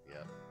need.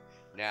 Yep.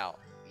 Now,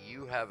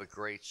 you have a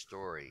great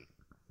story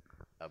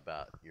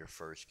about your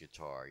first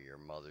guitar, your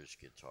mother's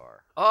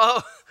guitar.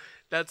 Oh,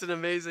 that's an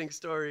amazing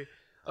story.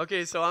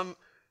 Okay, so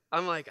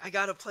I'm like, I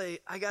gotta play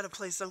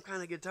some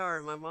kind of guitar.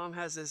 And my mom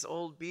has this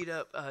old beat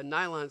up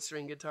nylon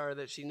string guitar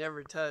that she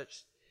never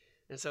touched.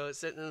 And so it's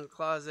sitting in the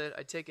closet.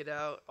 I take it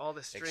out, all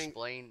the string.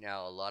 Explain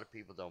now. A lot of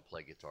people don't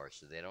play guitar,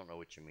 so they don't know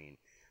what you mean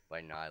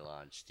by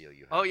nylon steel.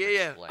 You have to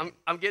explain.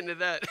 I'm getting to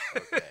that.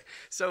 Okay.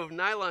 So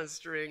nylon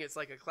string, it's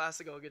like a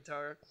classical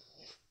guitar.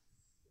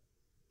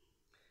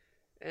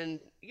 And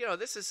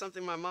this is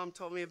something my mom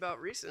told me about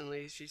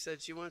recently. She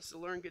said she wants to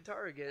learn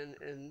guitar again,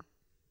 and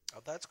Oh,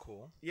 that's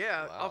cool.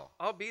 yeah, Wow.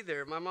 I'll be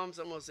there. My mom's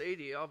almost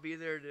 80. I'll be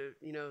there to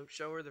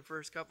show her the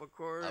first couple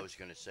chords. I was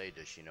going to say,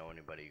 does she know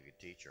anybody who could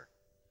teach her?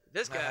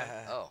 This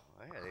guy. Oh,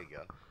 yeah, there you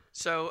go.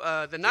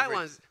 So the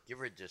nylons. Give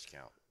her a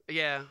discount.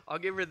 Yeah, I'll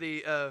give her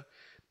the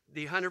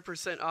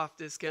 100% off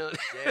discount.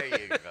 There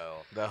you go.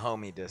 The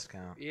homie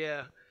discount.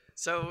 Yeah.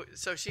 So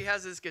she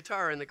has this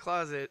guitar in the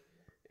closet,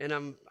 and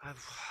I'm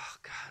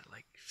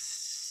like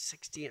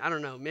 16. I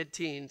don't know,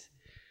 mid-teens.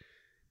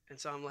 And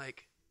so I'm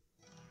like,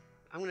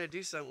 I'm gonna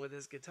do something with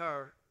this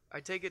guitar. I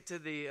take it to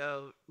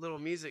the little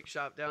music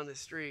shop down the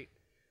street.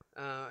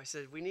 I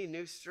said, we need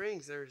new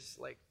strings. There's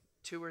like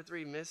 2 or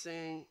 3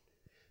 missing.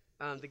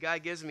 The guy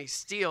gives me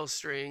steel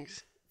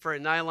strings for a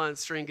nylon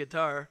string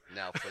guitar.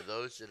 Now, for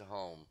those at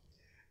home,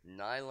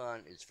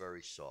 nylon is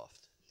very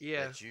soft.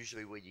 Yeah. That's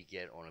usually what you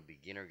get on a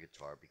beginner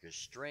guitar because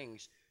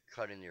strings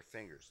cut in your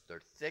fingers.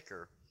 They're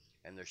thicker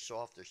and they're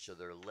softer, so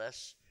they're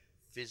less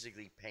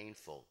physically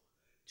painful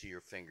to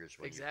your fingers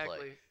when you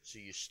play. So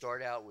you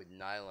start out with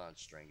nylon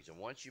strings, and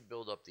once you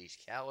build up these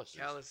calluses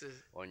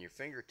on your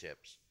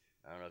fingertips,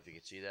 I don't know if you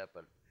can see that,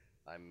 but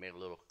I made a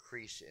little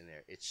crease in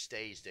there. It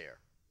stays there.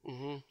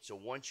 Mm-hmm. So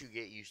once you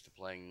get used to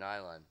playing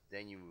nylon,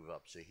 then you move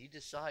up. So he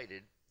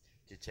decided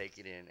to take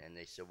it in, and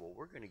they said, well,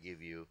 we're going to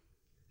give you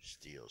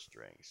steel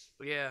strings.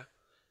 Yeah.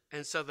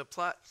 And so the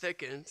plot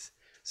thickens.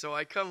 So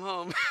I come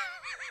home.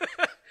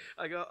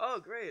 I go, oh,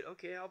 great.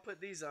 Okay, I'll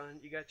put these on.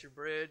 You got your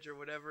bridge or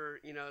whatever.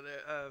 You know,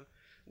 the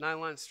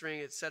nylon string,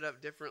 it's set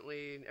up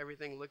differently. And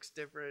everything looks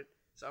different.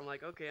 So I'm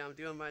like, okay, I'm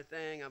doing my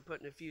thing. I'm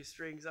putting a few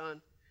strings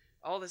on.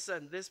 All of a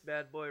sudden, this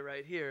bad boy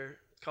right here,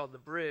 called the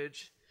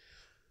bridge,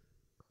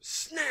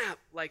 snap!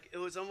 Like, it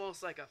was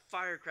almost like a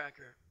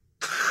firecracker.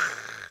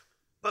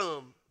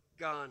 Boom.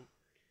 Gone.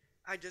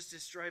 I just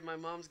destroyed my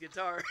mom's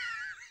guitar.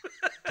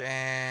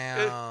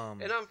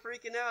 Damn. And I'm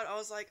freaking out. I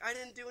was like, I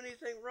didn't do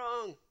anything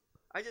wrong.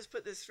 I just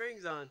put the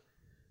strings on.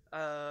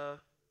 I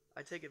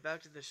take it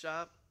back to the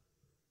shop.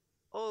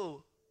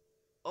 Oh,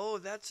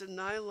 that's a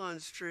nylon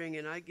string,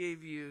 and I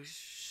gave you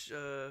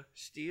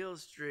steel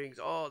strings.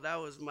 Oh, that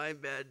was my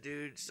bad,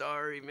 dude.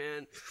 Sorry,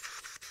 man.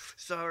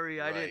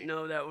 Sorry, I didn't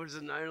know that was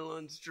a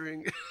nylon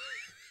string.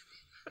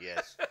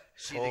 Yes.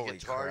 See, Holy the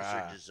guitars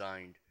crap. are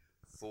designed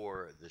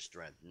for the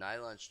strength.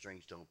 Nylon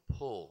strings don't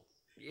pull.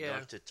 You don't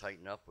have to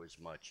tighten up as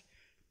much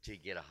to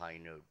get a high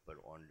note. But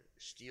on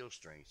steel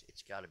strings,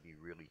 it's got to be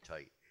really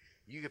tight.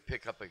 You could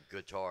pick up a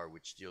guitar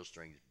with steel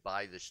strings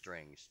by the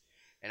strings,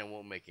 and it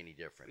won't make any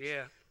difference.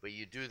 Yeah. But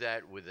you do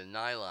that with a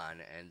nylon,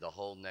 and the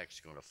whole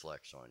neck's going to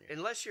flex on you.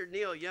 Unless you're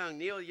Neil Young.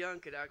 Neil Young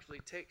could actually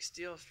take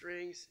steel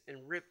strings and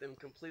rip them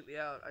completely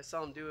out. I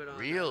saw him do it on...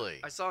 Really?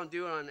 I saw him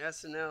do it on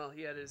SNL.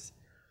 He had his...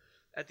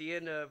 At the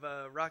end of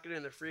Rockin'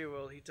 in the Free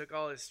World, he took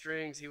all his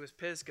strings. He was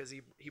pissed because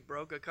he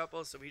broke a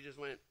couple, so he just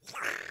went...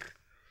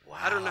 Wow.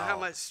 I don't know how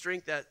much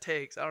strength that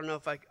takes. I don't know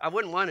if I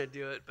wouldn't want to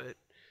do it, but...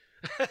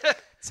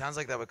 Sounds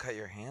like that would cut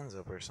your hands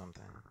up or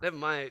something. That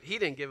might. He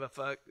didn't give a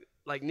fuck.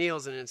 Like,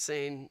 Neil's an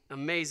insane,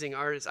 amazing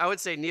artist. I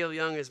would say Neil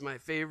Young is my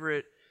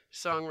favorite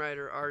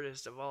songwriter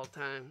artist of all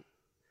time.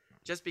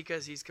 Just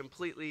because he's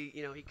completely,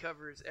 you know, he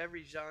covers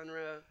every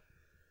genre.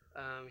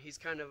 He's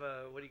kind of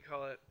a, what do you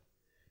call it?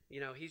 You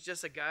know, he's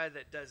just a guy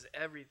that does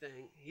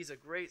everything. He's a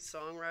great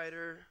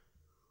songwriter,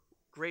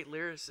 great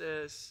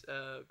lyricist,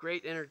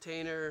 great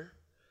entertainer,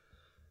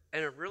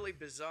 and a really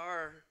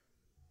bizarre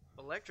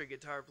electric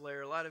guitar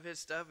player. A lot of his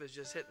stuff is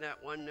just hitting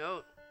that one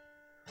note.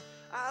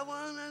 I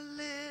wanna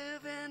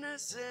live in a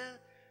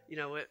you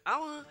know what?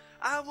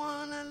 I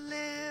wanna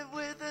live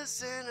with a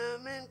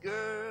cinnamon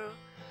girl.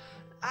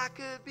 I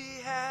could be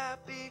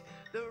happy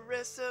the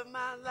rest of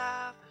my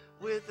life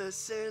with a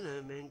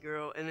cinnamon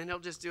girl. And then he'll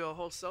just do a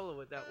whole solo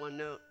with that one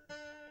note.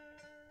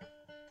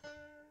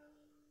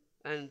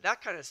 And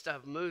that kind of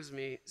stuff moves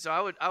me. So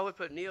I would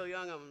put Neil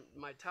Young on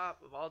my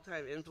top of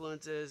all-time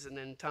influences, and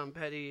then Tom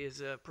Petty is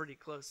a pretty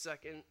close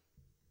second.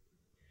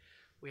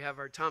 We have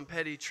our Tom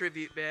Petty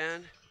tribute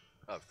band.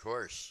 Of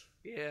course.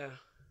 Yeah.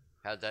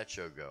 How'd that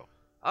show go?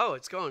 Oh,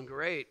 it's going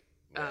great.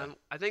 Yeah.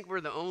 I think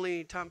we're the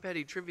only Tom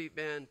Petty tribute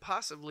band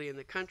possibly in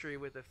the country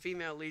with a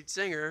female lead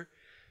singer,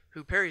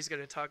 who Perry's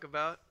going to talk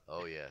about.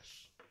 Oh,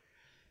 yes.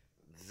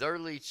 Their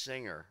lead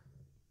singer,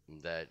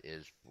 that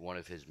is one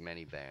of his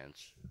many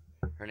bands,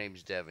 her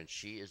name's Devin.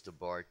 She is the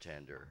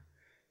bartender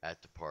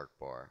at the Park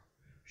Bar.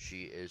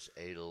 She is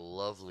a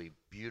lovely,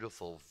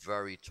 beautiful,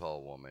 very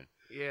tall woman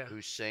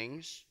who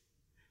sings,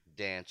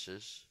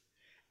 dances,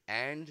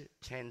 and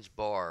tends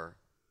bar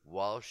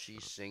while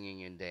she's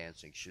singing and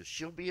dancing.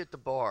 She'll be at the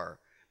bar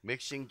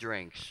mixing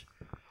drinks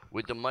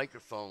with the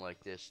microphone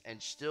like this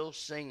and still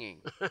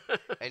singing.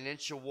 And then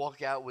she'll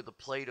walk out with a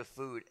plate of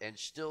food and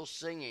still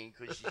singing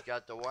because she's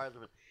got the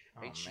wireless.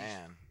 And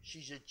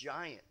she's a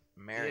giant.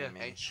 Marry me.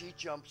 And she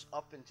jumps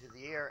up into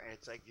the air, and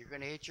it's like you're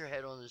going to hit your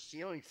head on the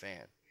ceiling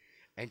fan.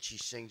 And she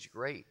sings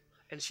great.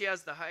 And she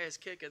has the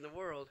highest kick in the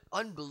world.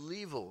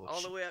 Unbelievable.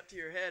 All the way up to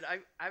your head.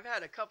 I've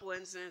had a couple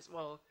incidents.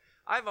 Well,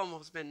 I've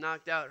almost been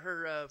knocked out.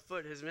 Her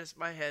foot has missed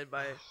my head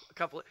by a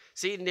couple.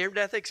 See,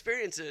 near-death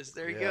experiences.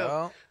 There you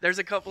go. There's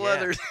a couple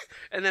others.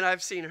 And then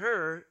I've seen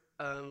her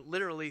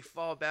literally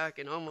fall back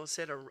and almost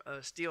hit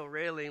a steel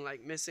railing,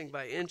 like missing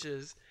by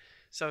inches.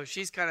 So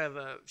she's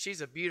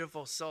she's a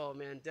beautiful soul,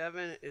 man.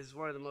 Devin is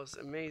one of the most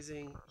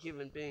amazing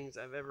human beings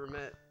I've ever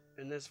met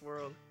in this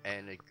world.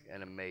 And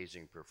an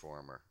amazing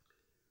performer.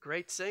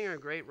 Great singer,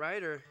 great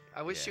writer.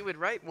 I wish she would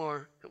write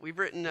more. We've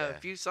written a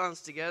few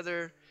songs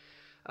together.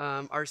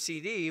 Our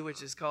CD,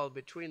 which is called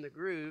Between the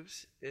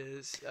Grooves,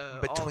 is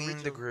Between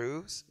the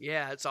Grooves?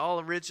 Yeah, it's all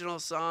original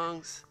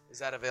songs. Is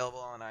that available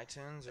on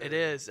iTunes? Or? It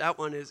is. That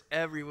one is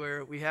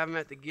everywhere. We have them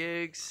at the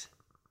gigs.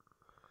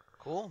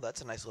 Cool.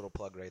 That's a nice little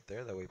plug right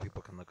there. That way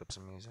people can look up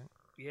some music.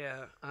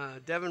 Yeah.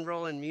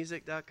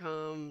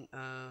 DevinRollandMusic.com,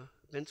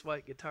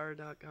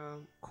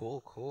 VinceWhiteGuitar.com.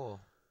 Cool.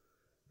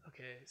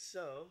 Okay,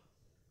 so,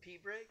 pee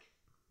break?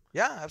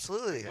 Yeah,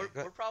 absolutely.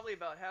 We're probably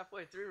about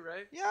halfway through,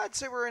 right? Yeah, I'd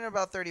say we're in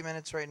about 30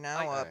 minutes right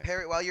now.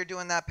 Perry, while you're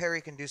doing that, Perry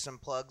can do some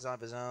plugs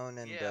of his own.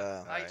 And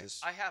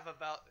I have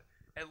about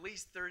at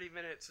least 30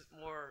 minutes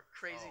more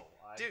crazy.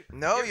 Dude.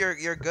 No,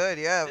 you're good,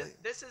 yeah.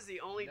 This is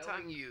the only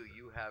time.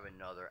 You have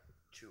another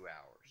 2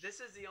 hours. This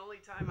is the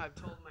only time I've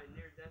told my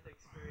near-death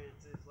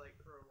experiences, like,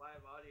 for a live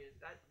audience.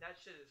 That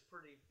shit is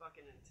pretty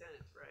fucking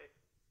intense, right?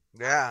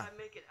 Yeah. How did I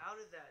make it out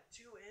of that?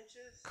 2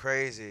 inches?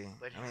 Crazy.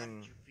 But how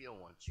did you feel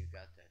once you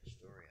got that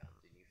story out?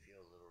 Did you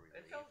feel a little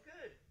relieved? It felt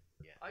good.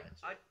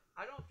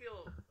 I don't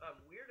feel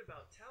weird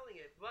about telling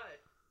it, but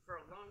for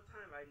a long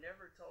time I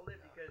never told it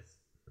because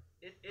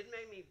it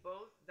made me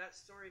both. That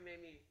story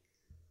made me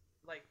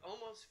like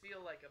almost feel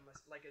like a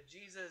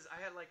Jesus. I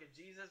had like a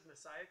Jesus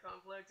Messiah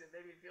complex. It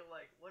made me feel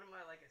like, what am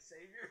I, like a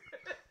savior?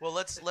 Well,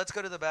 let's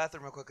go to the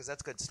bathroom real quick because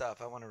that's good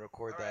stuff. I want to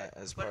record that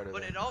as part of it.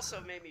 But it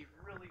also made me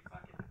really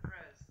fucking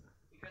depressed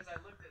because I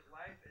looked at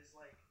life as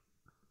like,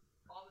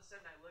 all of a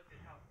sudden I looked at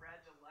how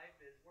fragile life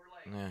is. We're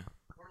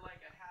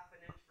like a half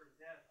an inch from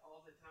death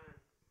all the time.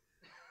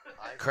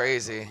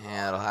 Crazy.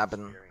 Yeah, it'll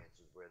happen.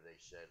 Experiences where they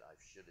said I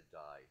should have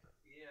died.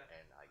 Yeah.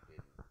 And I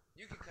didn't.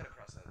 You can cut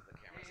across the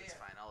cameras. It's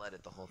fine. I'll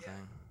edit the whole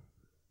thing.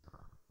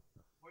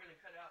 We're gonna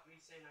cut out me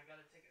saying I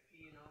gotta take a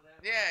pee and all that.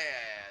 Yeah.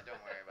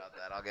 Don't worry about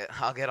that.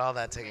 I'll get all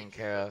that taken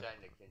care of.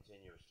 That in a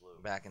continuous loop.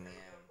 Back in the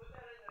end. Put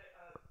that in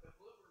the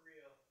blooper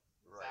reel.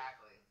 Right.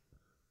 Exactly.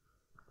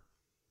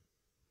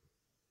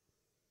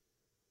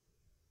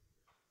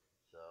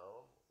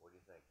 So, what do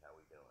you think? How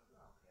we doing?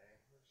 Okay.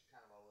 We're just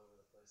kind of all over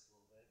the place a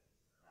little bit.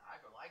 I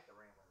like the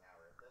rambling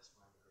hour at this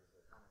point because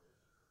they're kind of,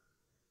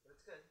 but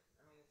it's good.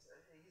 I mean, he's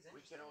interesting.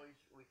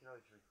 We can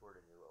always record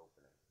a new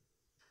opening.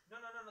 No.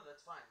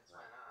 That's fine. It's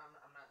fine.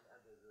 I'm not.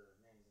 The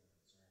name isn't a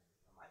concern.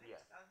 I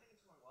think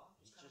it's going well.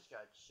 He's just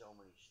got so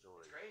many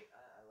stories. It's great.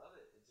 I love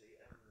it. You're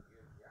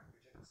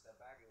taking a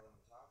step back. You're letting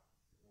me talk.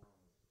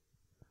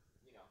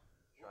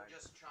 We're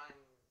just trying.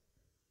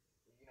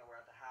 We're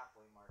at the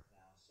halfway mark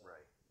now. So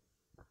right.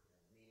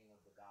 Meeting of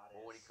the goddess.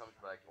 Well, when he comes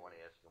back, I want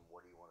to ask him,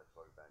 what do you want to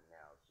talk about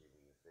now? See if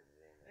we can fit it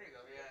in. There you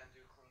go. Yeah, and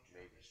do a clean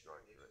maybe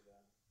structure it.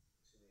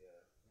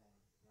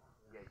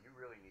 Yeah, you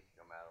really need to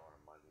come out on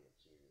a Monday and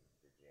see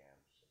the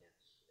jams.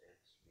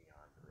 It's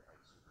beyond the and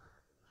see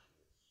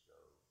she is so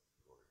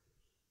gorgeous.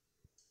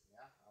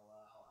 Yeah,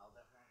 I'll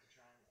definitely have to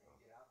try and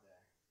get out there.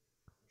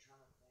 I'm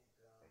trying to think.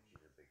 And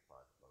she's a big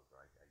pot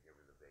smoker. I give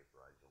her the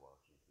vaporizer while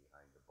she's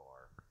behind the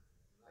bar,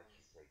 and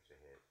she takes a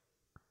hit,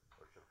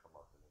 or she'll come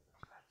up to me.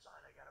 Come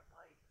outside, I got a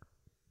pipe.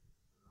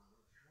 I'm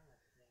trying to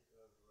think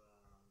of.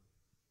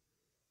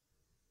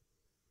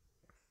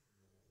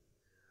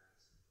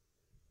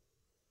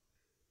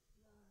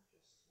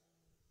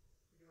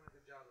 You're doing a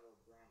good job of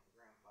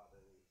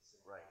grandfatherly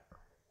sitting right. back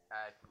kind of thing.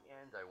 At the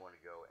end, I want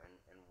to go, and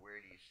where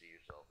do you see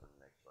yourself in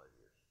the next 5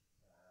 years?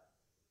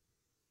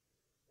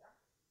 Yeah,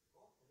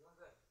 cool. We're doing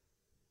good.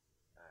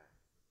 All right.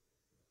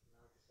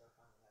 Now we just gotta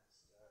find the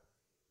next one.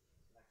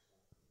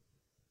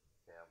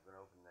 Okay, I'm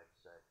gonna open the next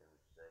segment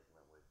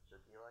with.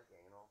 So, do you like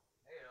anal?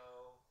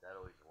 Heyo. That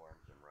always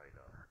warms him right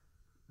up.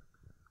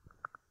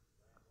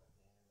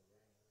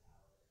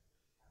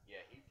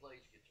 Yeah, he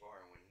plays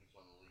guitar, and when he's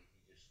on the lead, he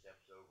just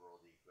steps over all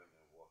the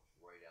equipment and walks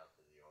right out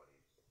to the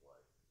audience to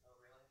play. Oh,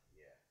 really?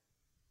 Yeah.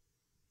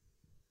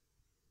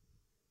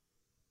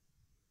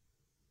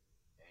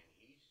 And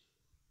he's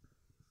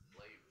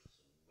played with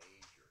some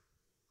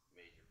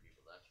major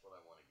people. That's what I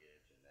want to get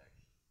into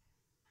next.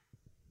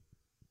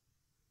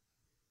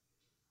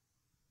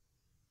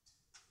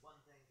 One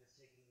thing, just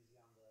take it easy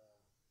on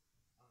your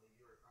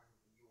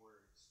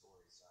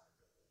story side of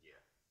it.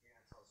 Yeah. You're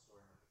gonna tell a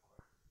story and make it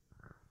quick.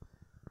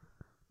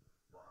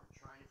 Well, I'm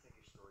trying to think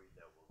of stories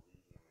that will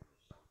lead him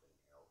into something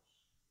else.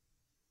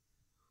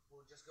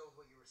 Well, just go with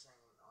what you were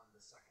saying on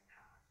the second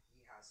half.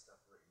 He has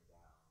stuff written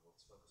down.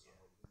 Let's focus on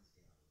what he's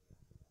dealing with.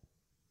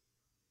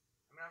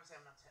 I mean,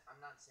 obviously, I'm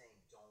not saying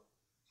don't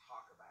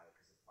talk about it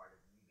because it's part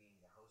of you being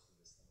the host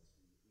of this thing.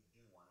 Is we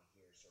do want to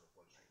hear sort of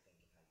what you think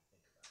and how you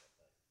think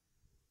about it.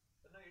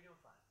 But no, you're doing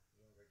fine.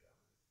 You're doing a great job.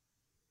 I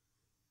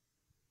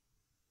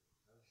was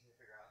just trying to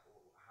figure out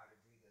how to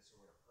do this, or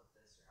where to put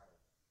this, or how to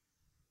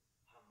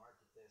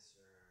market this,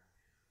 or how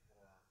to do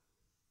that.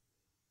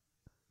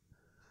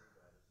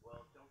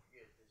 Well, don't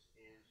forget, this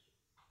is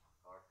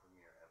our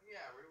premiere episode.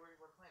 Yeah, we're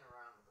playing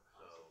around with the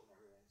concept So, and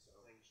everything. So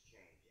things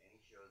change. Any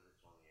show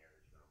that's on the air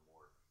is going to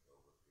morph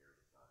over a period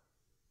of time.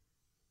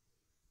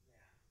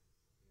 yeah.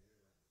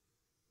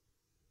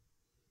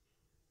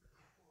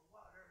 More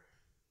water.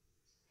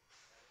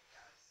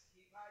 Guys,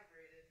 keep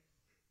hydrated.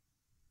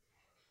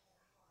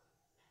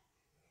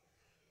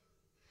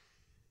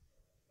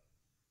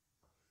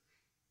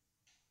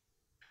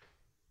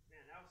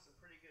 Man, that was some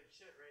pretty good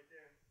shit right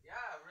there.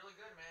 Yeah, really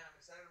good, man. I'm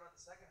excited about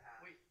the second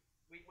half.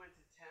 We went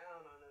to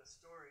town on those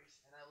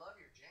stories. And I love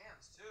your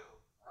jams too.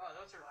 Oh,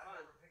 those are fun.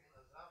 I remember picking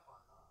those up on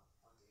the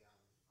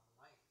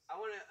mics. I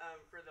want to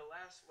for the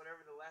last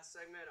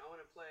segment, I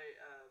want to play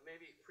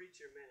maybe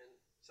Preacher Man.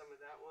 Some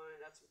of that one.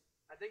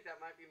 I think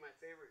that might be my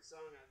favorite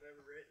song I've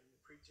ever written.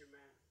 Preacher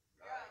Man.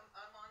 Yeah,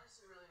 I'm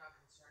honestly really not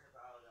concerned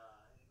about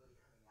anybody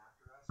coming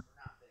after us. We're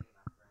not big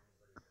enough for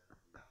anybody to come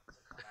after us.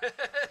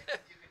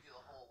 You could do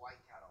the whole white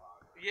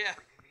catalog. Yeah,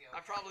 okay,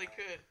 I probably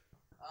could.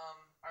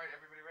 All right,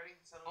 everybody ready?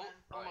 Settle in?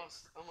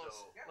 Almost.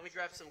 So, Let me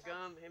grab some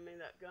gum. Hand me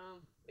that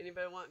gum.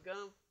 Anybody want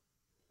gum?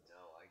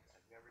 No, I've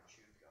never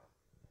chewed gum.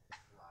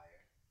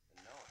 Liar.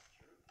 No, it's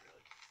true,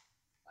 really.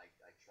 I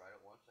tried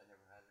it once, I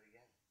never had it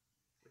again.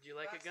 Would you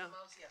like a gum?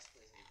 Yes,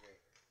 please. That'd be great.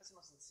 That's the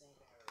most insane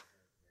thing I've ever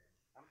heard.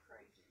 I'm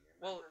crazy.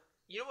 Well,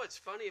 You know what's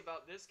funny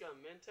about this gum,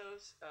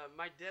 Mentos?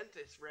 My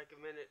dentist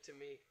recommended it to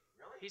me.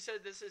 Really? He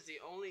said this is the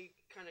only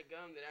kind of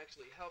gum that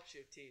actually helps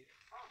your teeth.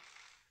 Oh.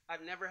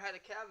 I've never had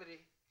a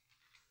cavity.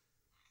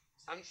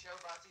 Today's show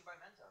brought to you by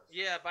Mentos.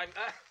 Yeah,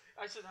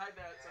 I should hide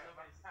that so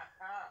nobody's.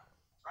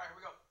 All right, here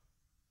we go.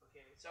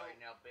 Okay, so. All right,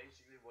 now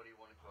basically, what do you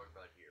want to talk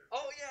about here?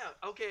 Oh yeah.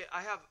 Okay, I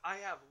have I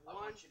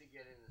one. want you to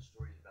get into the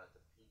stories about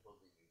the people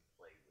that you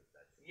played with.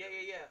 That's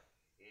Yeah.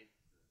 It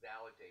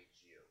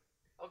validates you.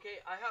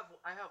 Okay, I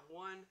have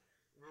one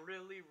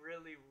really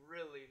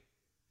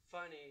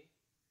funny,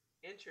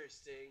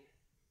 interesting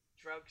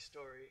drug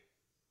story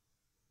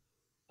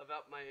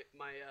about my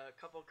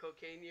couple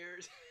cocaine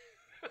years.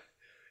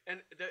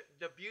 And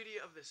the beauty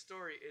of the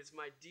story is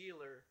my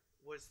dealer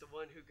was the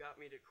one who got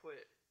me to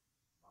quit.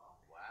 Oh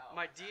wow!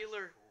 My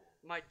dealer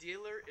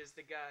is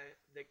the guy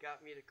that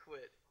got me to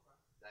quit.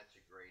 That's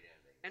a great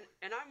ending.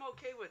 And I'm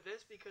okay with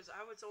this because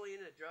I was only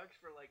into drugs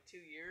for like 2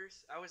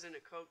 years. I was into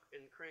coke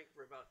and crank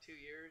for about 2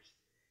 years,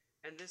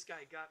 and this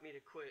guy got me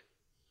to quit.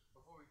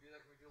 Before we do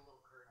that, can we do a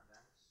little current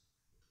events?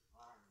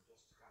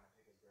 Just to kind of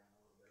pick his brain a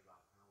little bit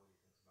about kind of what he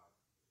thinks about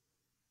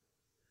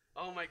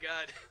Oh my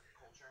God.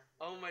 culture.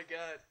 Oh my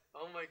God.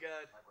 Oh my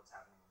God. Like what's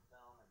happening in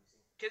film. Have you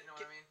seen? You know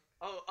what I mean?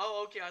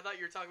 Oh, okay. I thought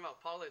you were talking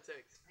about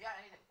politics. Yeah,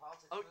 anything.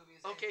 Politics, Oh,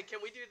 movies. okay, anything. can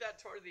we do that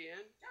toward the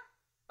end? Yeah.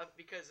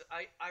 Because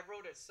I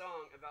wrote a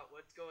song about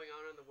what's going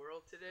on in the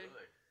world today.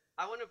 Good.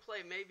 I want to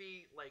play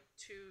maybe like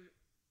two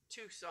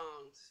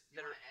songs Do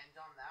you that want are. to end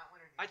on that one,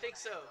 or do you I think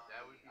wanna so. end on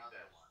That the would be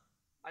other best. one?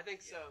 I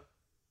think Yeah. so.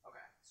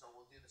 Okay, so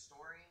we'll do the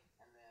story,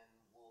 and then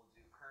we'll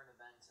do current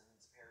events, and then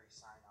Perry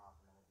sign off,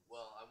 and then we'll do.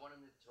 Well, I want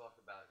him to talk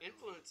about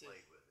Influences. who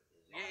he played with.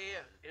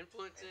 Yeah. And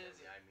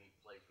Influences. then, I mean, he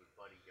plays with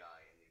Buddy Guy,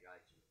 and the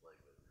guys he played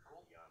with is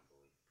Cool. beyond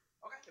belief.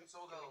 Okay,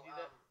 so we'll can go. we do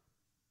that?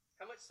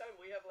 How much time?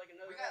 We have like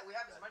another. We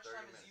have as Got much 30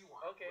 time as you minutes.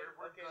 want. Okay,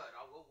 we're okay.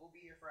 good. We'll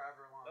be here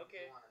forever long.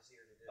 Okay. If you want us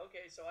here to do.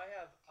 Okay, so I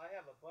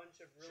have a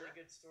bunch of really Sure.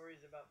 good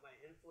stories about my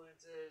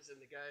influences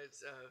and the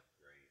guys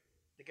Great.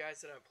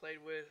 that I played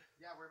with.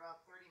 Yeah, we're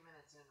about 30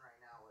 minutes in right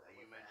now. With,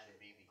 You with the mentioned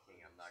edit. BB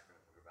King. I'm not going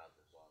to talk about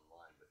this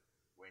online, but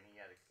when he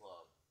had a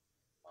club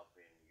up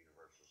in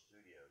Universal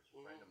Studios,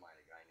 a friend of mine,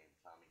 a guy named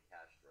Tommy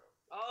Castro,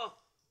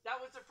 Oh, that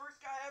was the first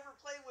guy I ever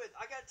played with.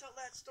 I gotta tell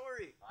that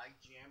story. I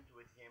jammed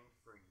with him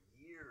for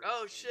years.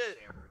 Oh, in shit.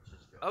 San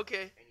Francisco.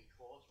 Okay. And he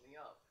calls me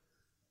up,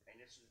 and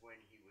this is when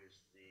he was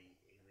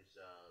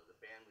the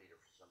band leader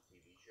for some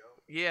TV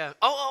show. Yeah.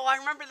 Oh, I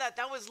remember that.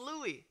 That was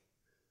Louis.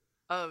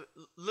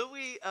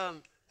 Louis,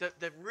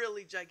 the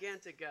really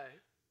gigantic guy.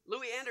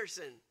 Louis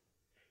Anderson.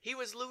 He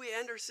was Louis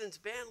Anderson's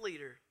band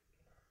leader.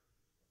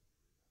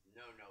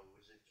 No, it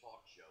was a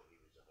talk show. He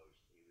was the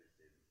host. He was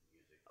the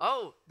music.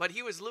 Oh, but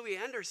he was Louis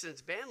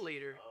Anderson's band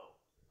leader. Oh,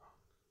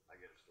 I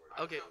got a story.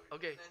 Okay,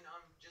 okay. Then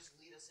just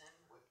lead us in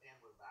and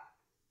we're back.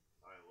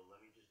 All right, well,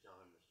 let me just tell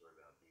him the story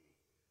about BB.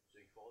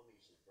 So he called me.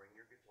 He says, "Bring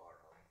your guitar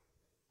up.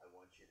 I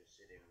want you to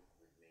sit in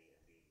with me and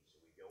BB." So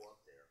we go up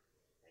there,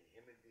 and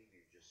him and BB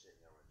are just sitting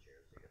there on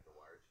chairs. They got the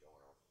wires going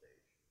off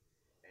stage,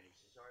 and he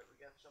says, "All right, we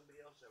got somebody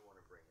else I want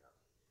to bring up."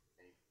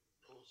 And he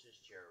pulls his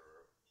chair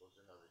or pulls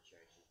another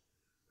chair. He says,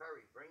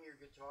 "Perry, bring your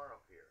guitar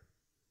up here."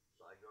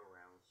 So I go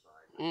around the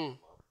side, and I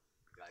come up.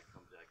 The guy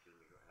comes out, gives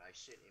me, and I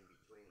sit in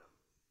between them,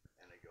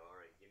 and I go, "All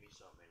right, give me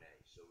something in A."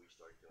 So we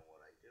start doing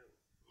what I do.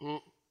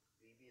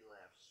 BB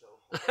laughed so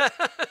hard,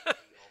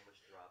 he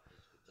almost dropped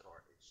his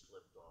guitar. It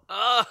slipped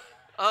off.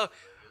 Oh.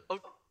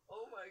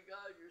 Oh my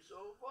God, you're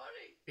so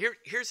funny.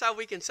 Here's how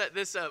we can set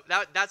this up.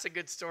 That's a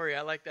good story.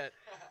 I like that.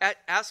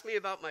 Ask me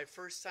about my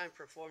first time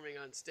performing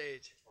on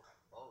stage.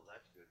 Oh,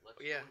 that's good.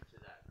 Let's Yeah. go into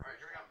that. All right,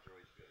 here we go. First time's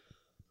always good.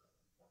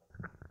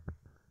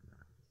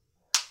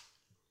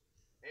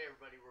 Hey,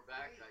 everybody, we're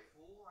back.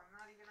 Fool, I'm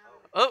not even out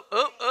of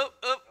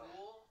Oh.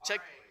 Fool.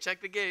 Check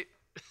the gate.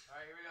 All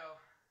right, here we go.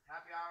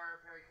 Happy hour,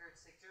 Perry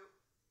Kurtz, take 2.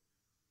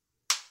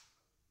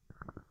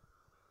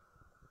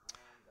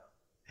 And go.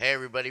 Hey,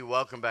 everybody,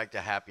 welcome back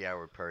to Happy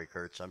Hour with Perry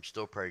Kurtz. I'm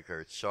still Perry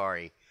Kurtz.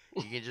 Sorry.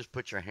 You can just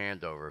put your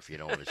hand over if you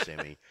don't want to see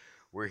me.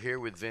 We're here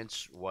with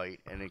Vince White,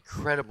 an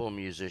incredible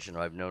musician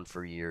I've known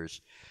for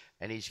years,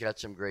 and he's got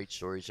some great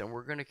stories, and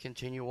we're going to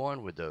continue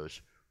on with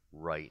those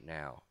right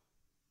now.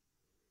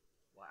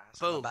 Well, ask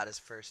Boom. him about his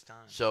first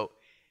time. So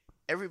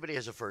everybody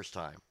has a first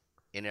time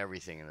in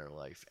everything in their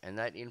life, and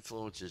that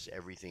influences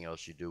everything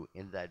else you do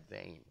in that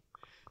vein.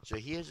 So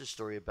he has a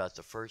story about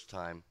the first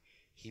time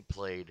he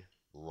played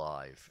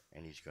live,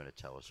 and he's going to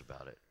tell us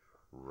about it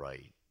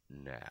right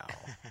now.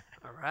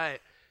 All right.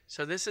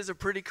 So this is a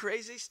pretty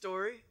crazy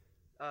story.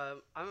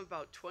 I'm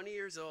about 20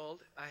 years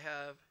old. I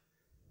have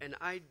an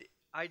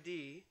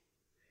ID.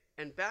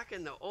 And back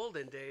in the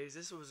olden days,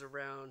 this was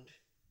around,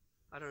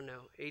 I don't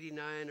know,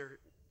 89 or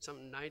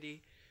something,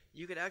 90.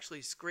 You could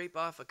actually scrape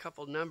off a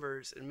couple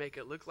numbers and make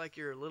it look like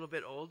you're a little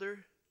bit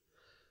older.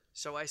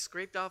 So I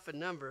scraped off a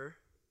number,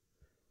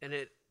 and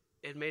it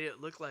made it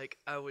look like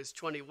I was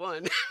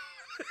 21.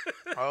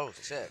 Oh,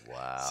 shit.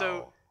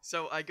 Wow.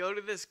 So I go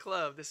to this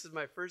club. This is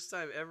my first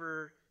time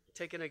ever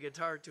taking a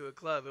guitar to a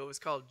club. It was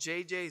called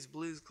JJ's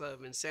Blues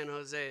Club in San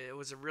Jose. It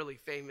was a really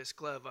famous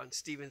club on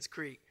Stevens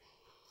Creek.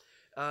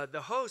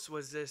 The host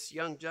was this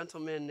young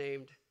gentleman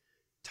named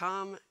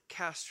Tom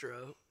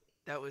Castro.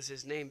 That was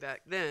his name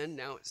back then.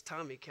 Now it's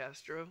Tommy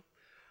Castro.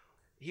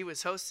 He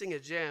was hosting a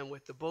jam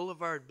with the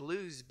Boulevard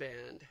Blues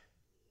Band.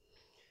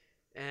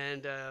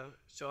 And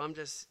so I'm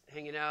just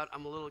hanging out.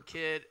 I'm a little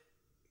kid.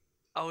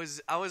 I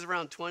was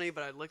around 20,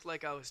 but I looked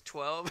like I was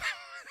 12.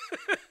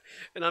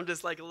 And I'm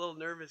just like a little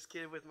nervous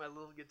kid with my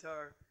little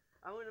guitar.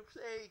 I want to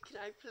play. Can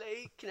I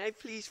play? Can I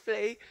please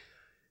play?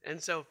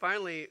 And so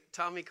finally,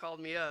 Tommy called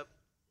me up.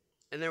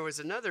 And there was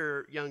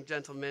another young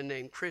gentleman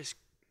named Chris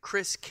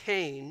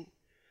Kane,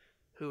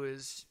 who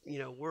is,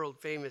 world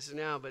famous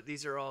now, but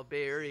these are all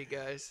Bay Area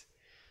guys.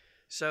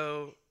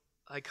 So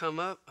I come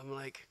up. I'm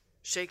like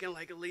shaking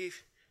like a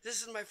leaf.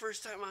 This is my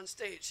first time on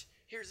stage.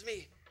 Here's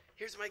me.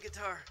 Here's my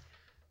guitar.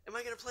 Am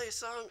I going to play a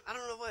song? I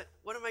don't know what.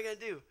 What am I going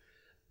to do?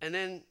 And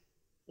then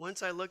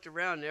once I looked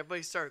around, and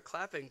everybody started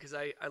clapping because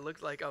I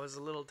looked like I was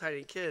a little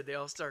tiny kid. They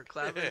all started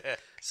clapping.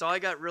 So I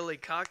got really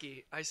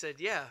cocky. I said,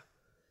 yeah,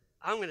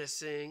 I'm going to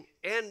sing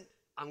and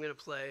I'm going to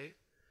play.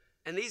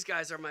 And these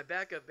guys are my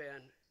backup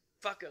band.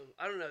 Fuck them.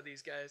 I don't know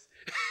these guys.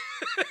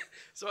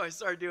 So I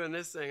started doing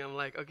this thing. I'm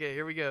like, okay,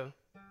 here we go.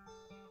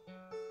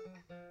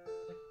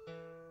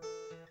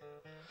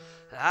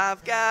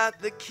 I've got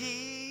the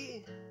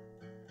key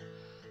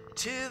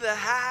to the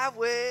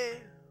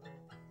highway,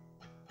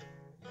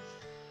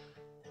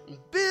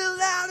 built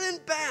out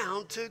and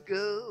bound to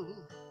go.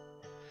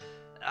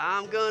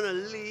 I'm gonna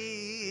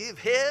leave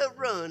here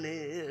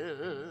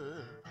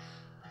running.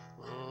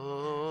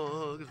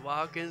 Oh, 'cause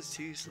walking's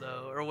too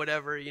slow, or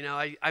whatever.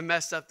 I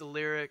messed up the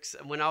lyrics.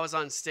 And when I was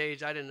on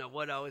stage, I didn't know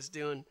what I was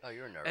doing. Oh,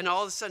 you're nervous. And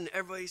all of a sudden,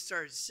 everybody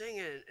started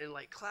singing and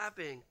like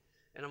clapping.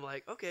 And I'm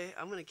like, okay,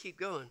 I'm gonna keep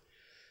going.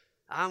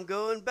 I'm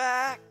going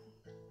back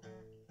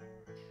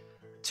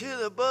to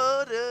the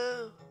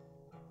border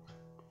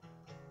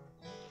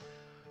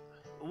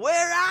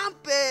where I'm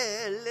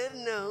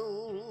barely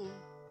known,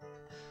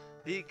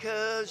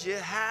 because you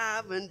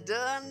haven't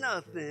done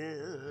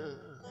nothing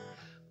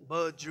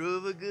but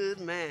drove a good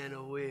man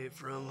away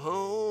from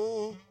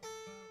home.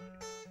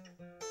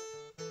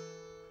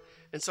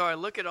 And so I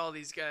look at all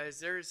these guys.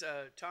 There's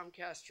Tom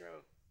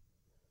Castro.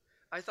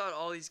 I thought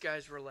all these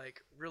guys were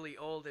like really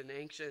old and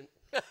ancient.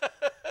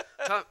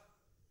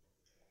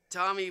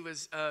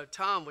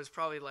 Tom was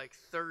probably like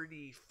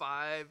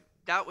 35.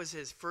 That was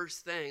his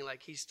first thing.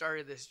 Like, he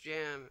started this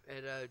jam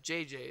at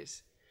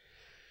JJ's.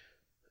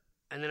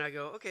 And then I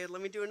go, okay,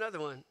 let me do another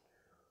one.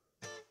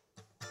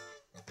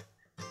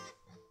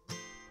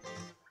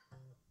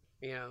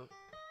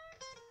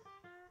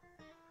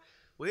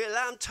 Well,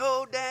 I'm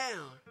towed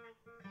down.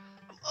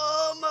 I'm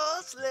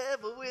almost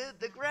level with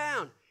the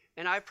ground.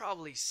 And I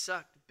probably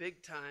sucked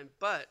big time,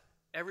 but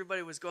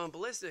everybody was going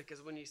ballistic,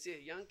 because when you see a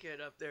young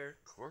kid up there.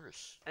 Of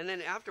course. And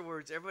then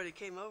afterwards, everybody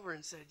came over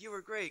and said, you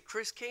were great.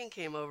 Chris Kane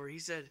came over. He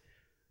said,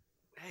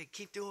 hey,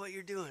 keep doing what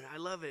you're doing. I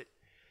love it.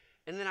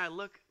 And then I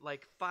look,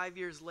 like 5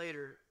 years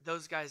later,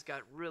 those guys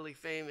got really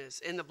famous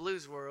in the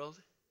blues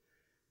world,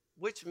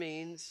 which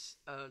means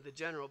the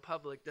general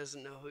public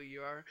doesn't know who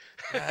you are.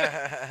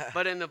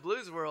 But in the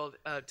blues world,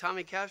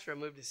 Tommy Castro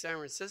moved to San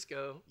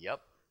Francisco.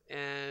 Yep.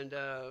 And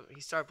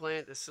he started playing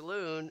at the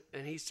saloon,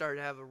 and he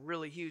started to have a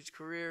really huge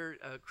career.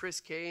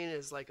 Chris Kane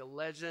is like a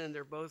legend.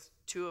 They're both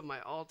two of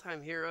my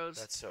all-time heroes.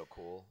 That's so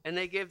cool. And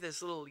they give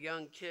this little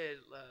young kid,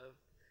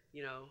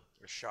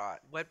 a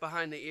shot. Wet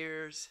behind the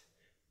ears.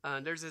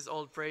 There's this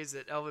old phrase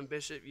that Elvin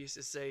Bishop used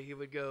to say. He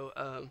would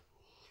go,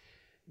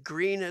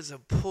 green as a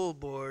pull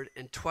board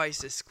and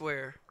twice as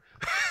square,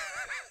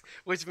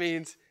 which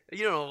means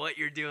you don't know what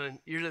you're doing.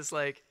 You're just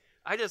like,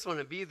 I just want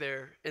to be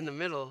there in the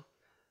middle.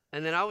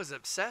 And then I was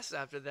obsessed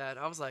after that.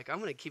 I was like, I'm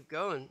going to keep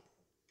going.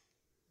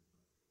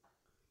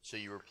 So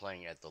you were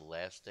playing at the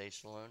Last Day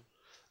Saloon?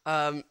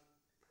 I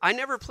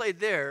never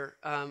played there.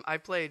 I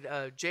played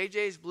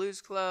JJ's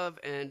Blues Club,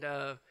 and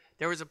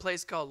there was a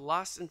place called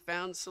Lost and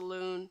Found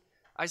Saloon.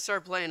 I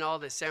started playing all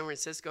the San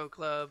Francisco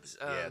clubs.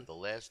 Yeah, the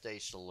Last Day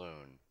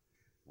Saloon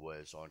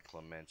was on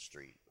Clement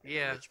Street in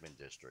the Richmond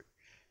District,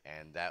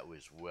 and that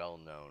was well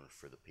known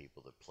for the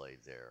people that played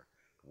there.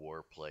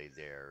 War played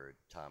there,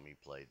 Tommy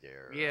played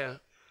there. Yeah.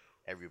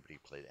 Everybody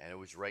played, and it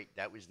was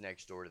that was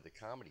next door to the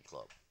comedy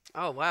club.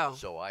 Oh, wow.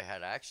 So I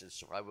had access.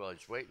 So I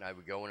was waiting. I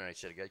would go in and I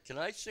said, "Can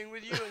I sing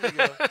with you?" And they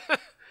go,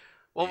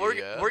 well,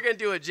 we're gonna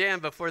do a jam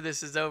before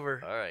this is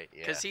over. All right, yeah.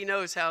 Because he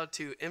knows how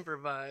to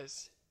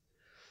improvise.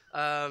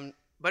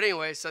 But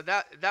anyway, so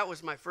that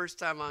was my first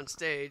time on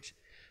stage.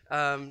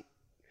 I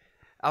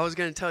was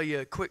gonna tell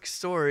you a quick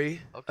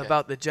story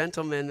about the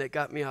gentleman that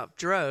got me off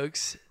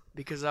drugs,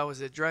 because I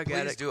was a drug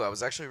addict. Please do. I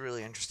was actually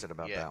really interested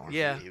about that one.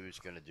 Yeah. He was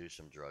going to do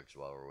some drugs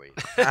while we're waiting.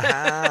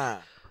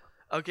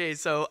 Okay,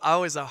 so I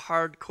was a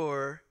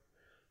hardcore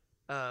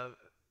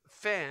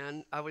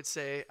fan. I would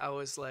say I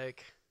was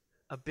like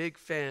a big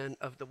fan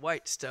of the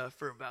White Stuff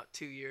for about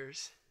 2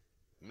 years.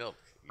 Milk.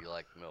 You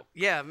like milk?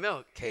 Yeah,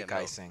 milk. Cake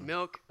milk. icing.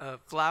 Milk,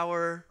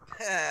 flour.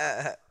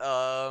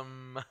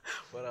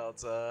 What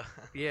else?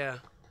 Yeah.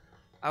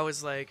 I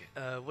was like,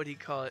 what do you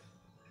call it?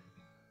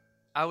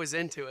 I was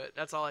into it.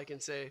 That's all I can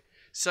say.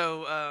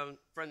 So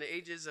from the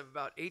ages of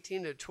about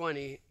 18 to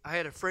 20, I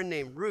had a friend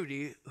named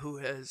Rudy who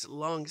has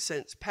long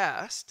since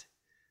passed,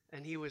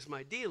 and he was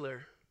my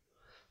dealer.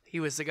 He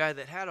was the guy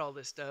that had all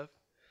this stuff.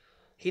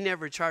 He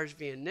never charged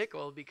me a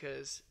nickel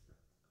because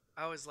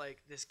I was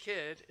like this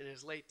kid in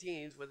his late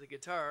teens with a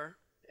guitar,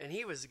 and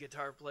he was a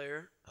guitar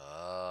player.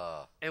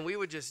 And we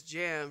would just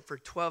jam for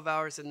 12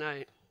 hours a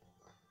night.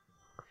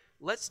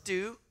 Let's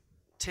do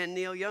 10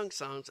 Neil Young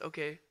songs.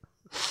 Okay.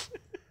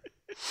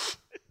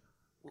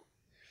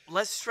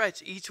 Let's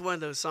stretch each one of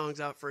those songs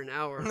out for an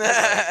hour.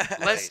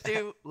 Let's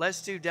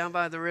do Down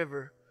by the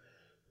River.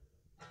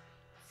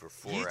 For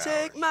 4 You hours.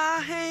 take my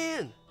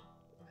hand,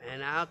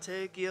 and I'll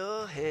take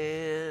your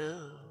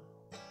hand.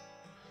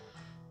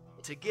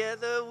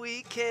 Together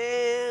we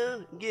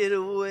can get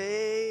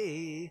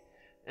away.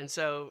 And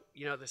so,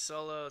 the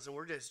solos, and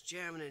we're just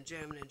jamming and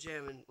jamming and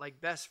jamming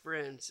like best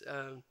friends.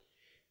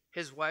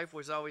 His wife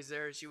was always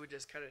there. She would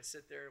just kind of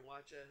sit there and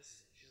watch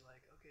us. She's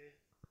like, okay,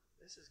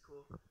 this is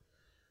cool.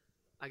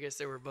 I guess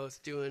they were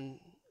both doing,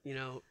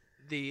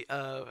 the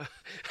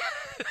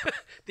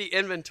the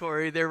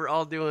inventory. They were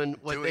all doing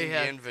what they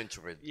had. Doing the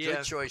inventory. Yeah.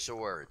 Good choice of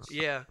words.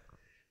 Yeah.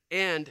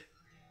 And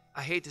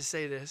I hate to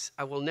say this.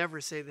 I will never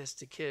say this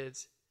to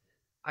kids.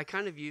 I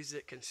kind of used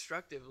it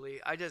constructively.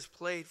 I just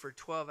played for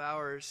 12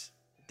 hours,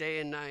 day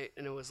and night,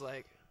 and it was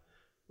like,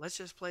 let's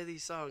just play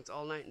these songs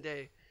all night and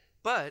day.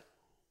 But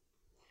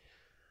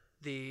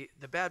the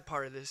bad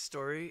part of this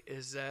story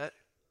is that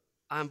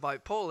I'm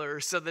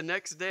bipolar, so the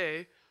next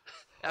day,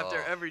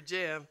 after every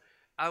jam,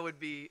 I would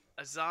be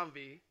a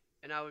zombie,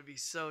 and I would be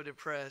so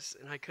depressed,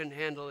 and I couldn't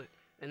handle it.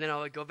 And then I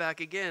would go back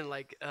again,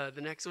 like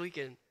the next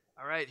weekend.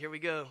 All right, here we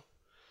go.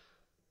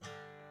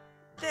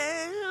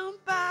 Down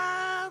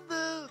by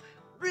the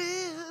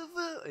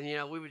river.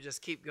 And, we would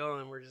just keep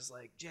going. We're just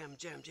like, jam,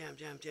 jam, jam,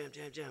 jam, jam,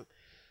 jam, jam.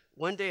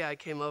 One day I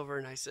came over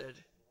and I said,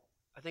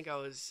 I think I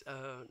was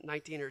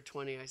 19 or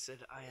 20. I said,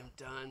 I am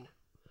done.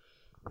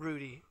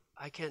 Rudy,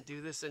 I can't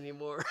do this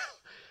anymore.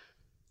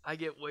 I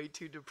get way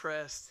too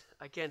depressed.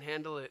 I can't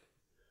handle it.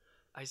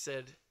 I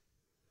said,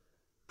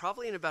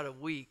 probably in about a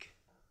week,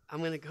 I'm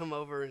going to come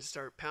over and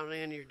start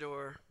pounding on your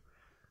door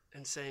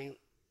and saying,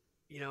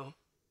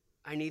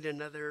 I need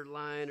another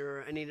line,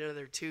 or I need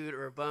another toot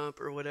or a bump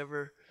or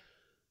whatever.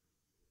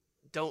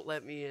 Don't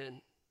let me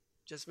in.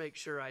 Just make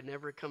sure I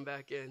never come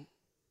back in.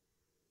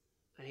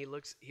 And he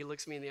looks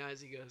me in the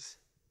eyes. He goes,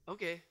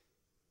 okay,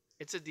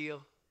 it's a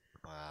deal.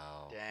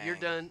 Wow. Dang. You're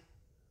done.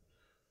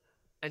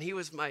 And he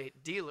was my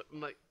dealer.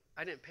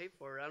 I didn't pay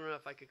for it. I don't know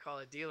if I could call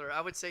it dealer. I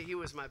would say he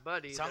was my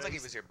buddy. Sounds like he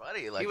was your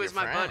buddy. Like he was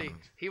your my friend. buddy.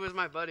 He was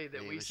my buddy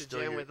that we used to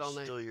jam with all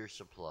night. Still your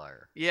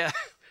supplier. Yeah.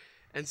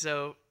 And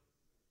so,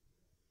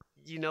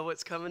 you know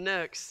what's coming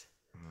next.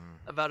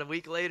 About a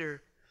week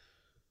later,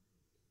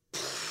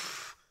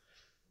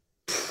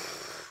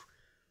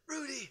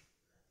 Rudy,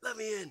 let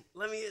me in,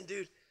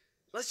 dude.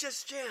 Let's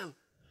just jam.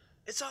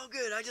 It's all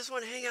good. I just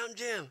want to hang out and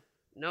jam.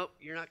 Nope,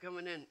 you're not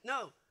coming in.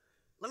 No,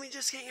 let me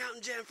just hang out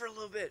and jam for a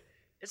little bit.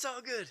 It's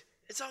all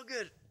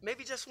good.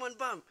 Maybe just one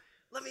bump.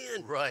 Let me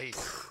in. Right.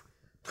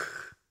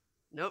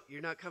 Nope,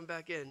 you're not coming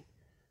back in.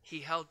 He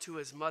held to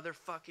his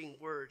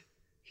motherfucking word.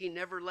 He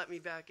never let me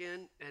back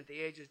in. And at the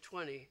age of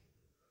 20,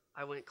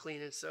 I went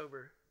clean and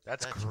sober.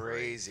 That's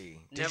crazy.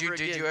 Did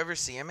you ever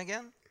see him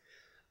again?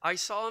 I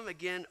saw him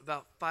again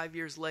about 5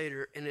 years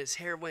later, and his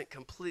hair went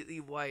completely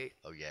white.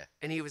 Oh, yeah.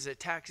 And he was a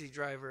taxi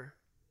driver.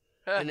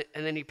 And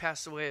then he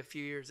passed away a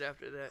few years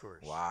after that. Of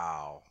course.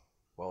 Wow.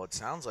 Well, it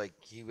sounds like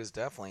he was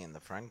definitely in the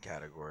friend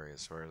category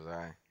as far as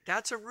I...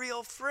 That's a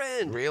real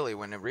friend. Really,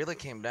 when it really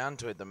came down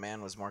to it, the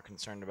man was more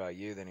concerned about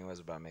you than he was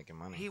about making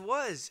money. He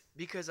was,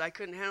 because I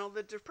couldn't handle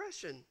the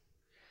depression.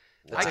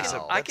 Wow.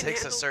 That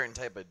takes a certain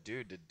type of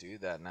dude to do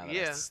that. Now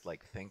that I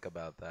think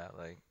about that,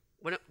 like...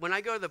 When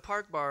I go to the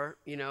park bar,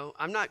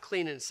 I'm not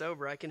clean and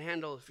sober. I can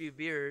handle a few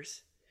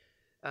beers.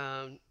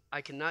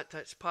 I cannot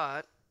touch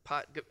pot.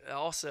 Pot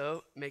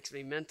also makes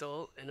me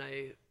mental, and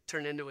I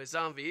turn into a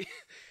zombie.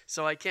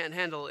 So I can't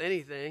handle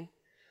anything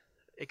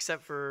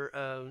except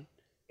for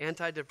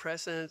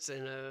antidepressants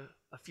and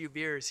a few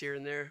beers here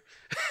and there.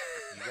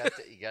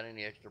 You got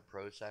any extra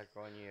Prozac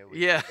on you?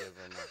 Yeah.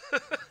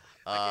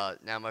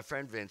 Now, my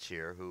friend Vince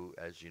here, who,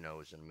 as you know,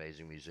 is an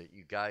amazing musician,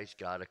 you guys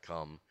got to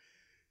come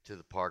to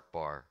the park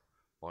bar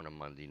on a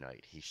Monday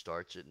night. He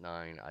starts at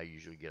 9. I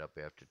usually get up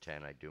after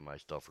 10. I do my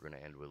stuff. We're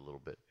going to end with a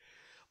little bit.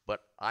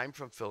 But I'm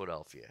from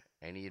Philadelphia,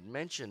 and he had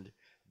mentioned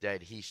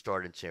that he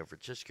started in San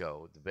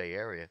Francisco, the Bay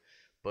Area,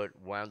 but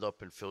wound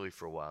up in Philly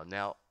for a while.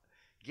 Now,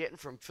 getting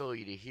from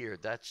Philly to here,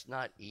 that's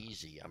not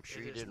easy. I'm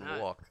sure you didn't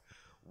walk.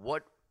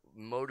 What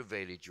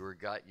motivated you or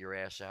got your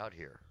ass out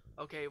here?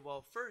 Okay,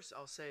 well, first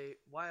I'll say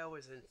why I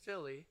was in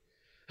Philly.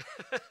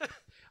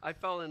 I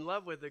fell in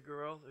love with a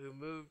girl who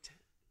moved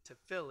to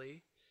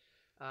Philly.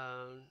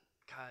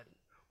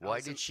 Why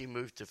did she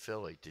move to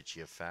Philly? Did she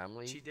have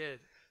family? She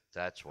did.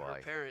 That's her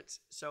why. parents.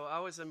 So I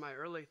was in my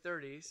early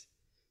 30s,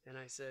 and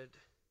I said,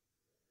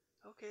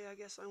 okay, I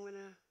guess I'm going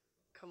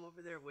to come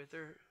over there with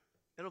her.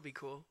 It'll be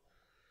cool.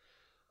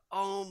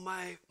 Oh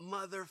my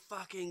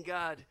motherfucking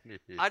God.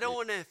 I don't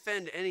want to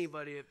offend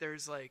anybody if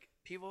there's like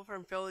people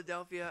from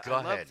Philadelphia. Go I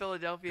love ahead.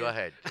 Philadelphia. Go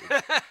ahead.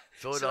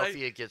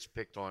 Philadelphia gets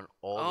picked on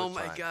all Oh the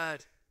time. my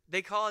God.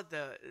 They call it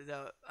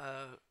the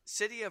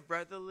city of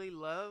brotherly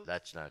love,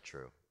 That's not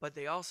true. but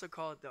they also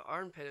call it the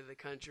armpit of the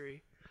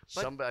country.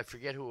 Somebody, I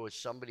forget who it was.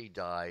 Somebody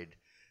died,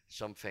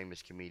 some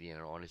famous comedian,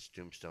 and on his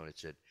tombstone it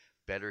said,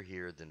 "Better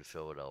here than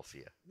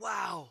Philadelphia."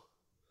 Wow.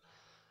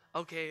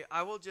 Okay,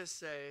 I will just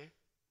say,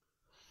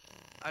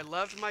 I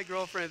loved my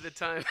girlfriend at the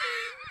time.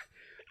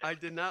 I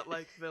did not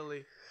like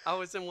Philly. I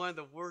was in one of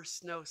the worst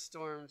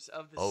snowstorms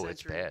of the century. Oh,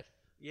 it's bad.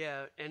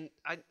 Yeah, and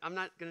I'm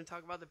not going to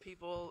talk about the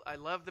people. I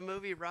love the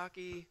movie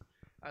Rocky.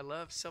 I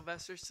love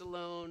Sylvester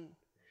Stallone.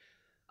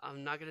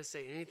 I'm not going to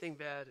say anything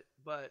bad,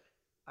 but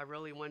I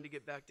really wanted to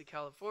get back to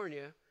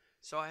California.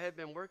 So I had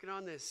been working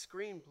on this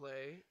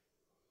screenplay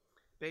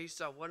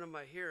based on one of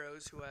my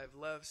heroes who I've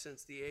loved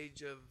since the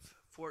age of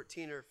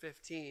 14 or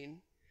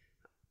 15,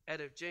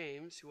 Etta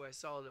James, who I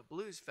saw at a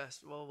blues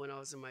festival when I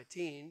was in my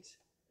teens.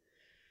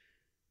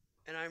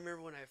 And I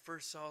remember when I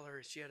first saw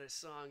her, she had a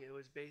song. It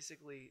was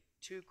basically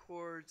 2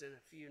 chords and a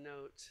few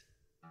notes.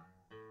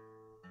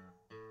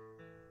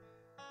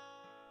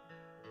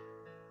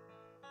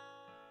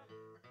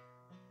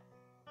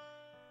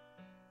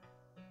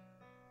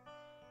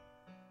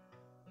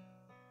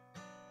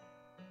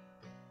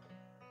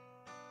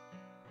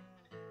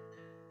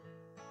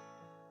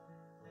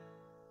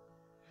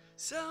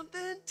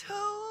 Something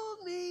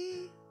told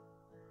me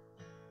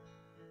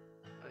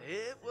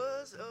it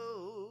was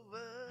over.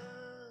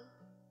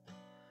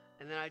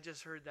 And then I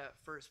just heard that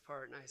first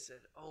part and I said,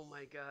 oh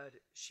my God,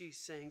 she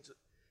sang,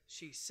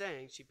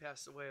 she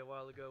passed away a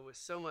while ago, with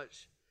so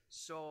much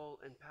soul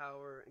and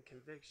power and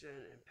conviction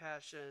and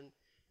passion,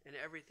 and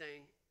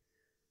everything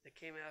that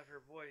came out of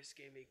her voice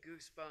gave me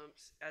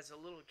goosebumps as a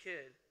little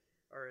kid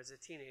or as a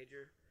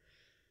teenager.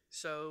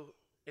 So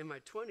in my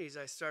 20s,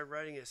 I started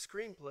writing a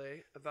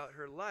screenplay about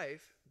her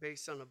life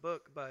based on a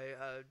book by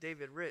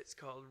David Ritz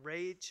called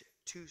Rage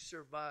to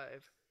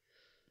Survive.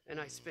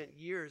 And I spent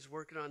years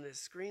working on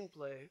this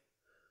screenplay.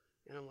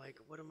 And I'm like,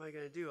 what am I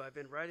going to do? I've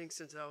been writing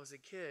since I was a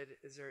kid.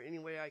 Is there any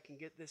way I can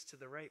get this to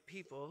the right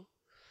people?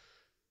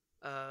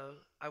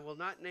 I will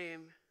not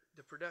name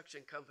the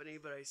production company,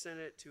 but I sent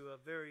it to a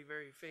very,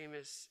 very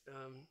famous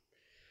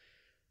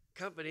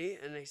company,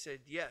 and they said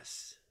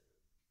yes.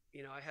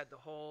 You know, I had the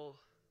whole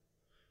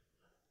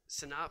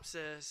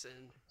synopsis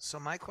and... So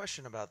my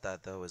question about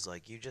that, though, is,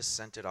 like, you just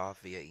sent it off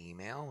via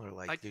email? Or,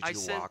 like, did you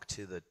walk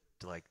to the,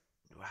 like,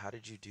 how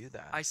did you do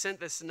that? I sent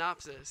the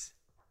synopsis.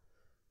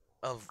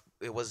 Of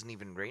it wasn't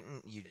even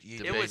written. You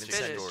It didn't was even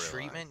send finished.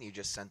 treatment. You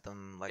just sent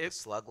them like a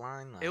slug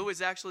line. Like, It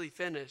was actually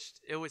finished.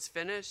 It was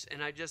finished,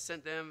 and I just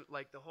sent them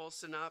like the whole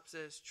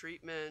synopsis,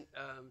 treatment,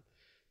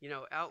 you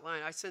know,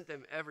 outline. I sent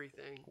them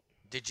everything.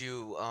 Did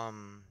you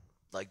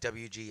like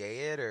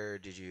WGA it, or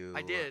did you?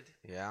 I did.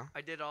 Yeah.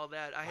 I did all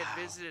that. I had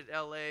visited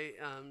LA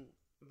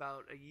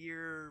about a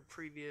year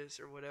previous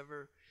or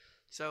whatever.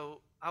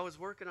 So I was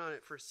working on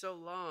it for so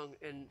long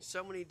and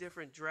so many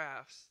different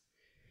drafts,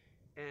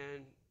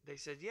 and they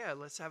said, yeah,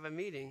 let's have a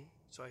meeting.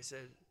 So I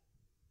said,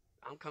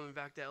 I'm coming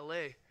back to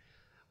LA.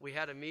 We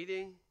had a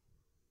meeting.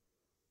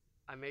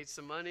 I made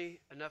some money,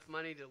 enough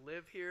money to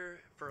live here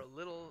for a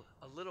little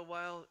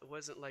while. It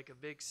wasn't like a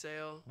big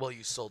sale. Well,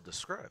 you sold the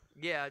script.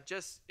 Yeah,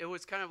 just it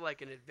was kind of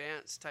like an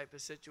advance type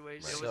of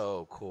situation. Right.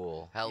 So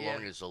cool. How Yeah.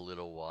 long is a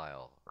little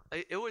while?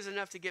 It was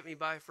enough to get me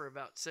by for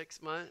about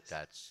 6 months.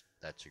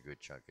 That's a good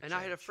chunk of And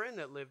I had a change. friend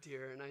that lived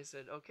here, and I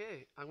said,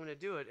 okay, I'm going to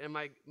do it. And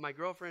my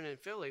girlfriend in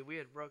Philly, we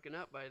had broken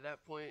up by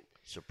that point.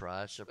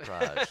 Surprise,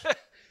 surprise.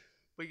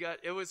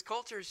 It was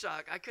culture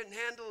shock. I couldn't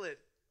handle it.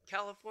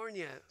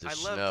 California. The I love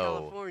snow.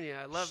 California.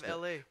 I love Snow.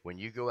 LA. When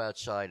you go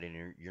outside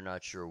and you're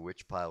not sure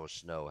which pile of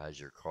snow has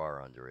your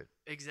car under it.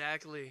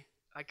 Exactly.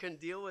 I couldn't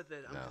deal with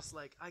it. I'm No. just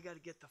like, I got to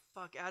get the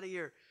fuck out of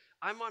here.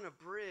 I'm on a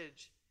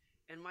bridge,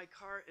 and my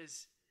car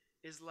is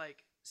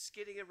like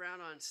skidding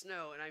around on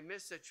snow, and I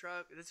missed a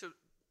truck. This is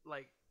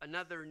like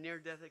another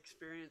near-death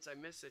experience. I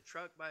missed a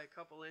truck by a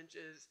couple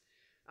inches.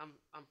 I'm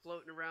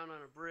floating around on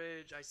a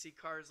bridge. I see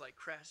cars like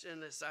crash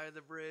into the side of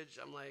the bridge.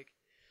 I'm like,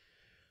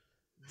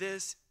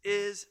 this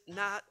is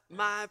not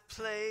my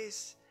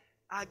place.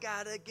 I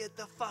gotta get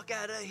the fuck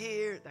out of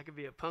here. That could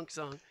be a punk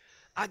song.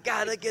 I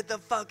gotta get the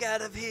fuck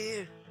out of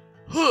here.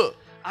 Huh!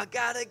 I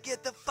gotta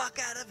get the fuck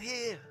out of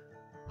here.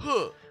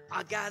 Huh!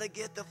 I gotta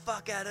get the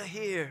fuck out of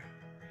here.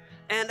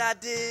 And I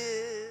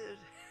did.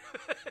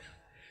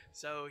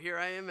 So here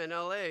I am in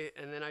LA,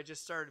 and then I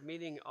just started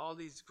meeting all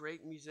these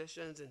great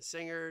musicians and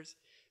singers,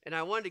 and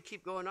I wanted to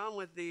keep going on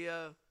with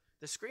the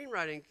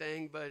screenwriting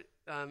thing, but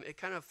it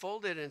kind of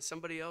folded, and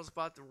somebody else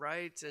bought the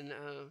rights. And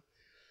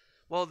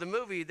well,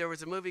 there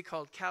was a movie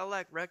called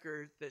Cadillac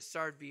Record that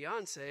starred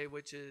Beyonce,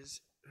 which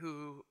is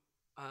who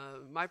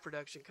my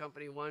production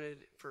company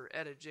wanted for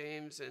Etta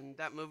James, and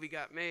that movie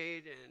got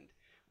made, and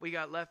we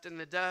got left in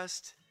the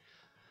dust,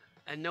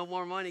 and no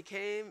more money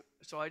came.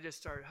 So I just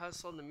started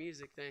hustling the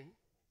music thing.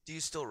 Do you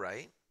still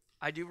write?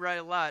 I do write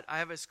a lot. I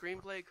have a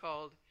screenplay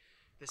called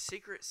The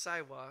Secret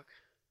Sidewalk.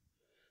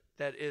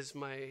 That is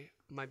my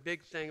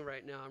big thing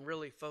right now. I'm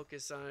really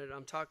focused on it.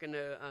 I'm talking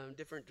to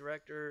different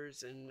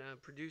directors and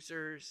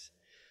producers.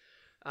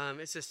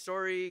 It's a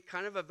story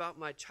kind of about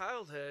my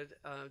childhood.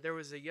 There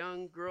was a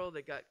young girl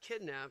that got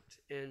kidnapped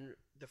in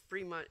the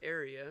Fremont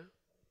area.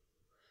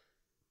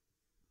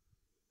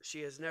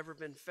 She has never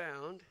been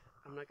found.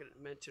 I'm not going to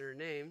mention her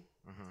name.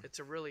 It's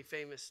a really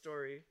famous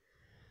story.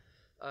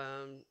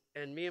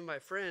 And me and my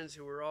friends,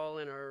 who were all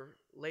in our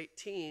late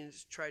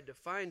teens, tried to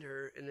find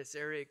her in this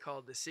area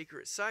called the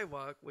Secret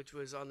Sidewalk, which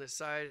was on the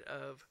side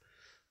of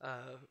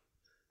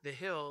the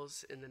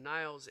hills in the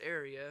Niles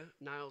area,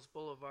 Niles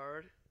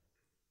Boulevard.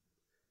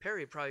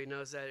 Perry probably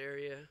knows that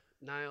area,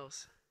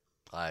 Niles.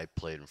 I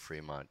played in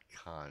Fremont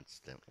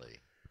constantly.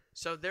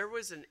 So there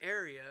was an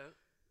area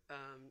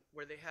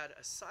where they had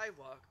a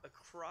sidewalk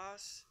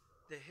across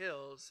the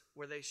hills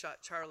where they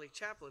shot Charlie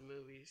Chaplin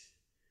movies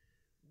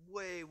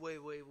way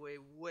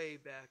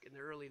back in the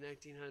early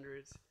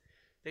 1900s.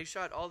 They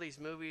shot all these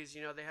movies.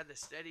 You know, they had the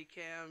steady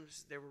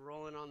cams. They were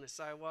rolling on the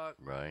sidewalk.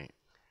 Right.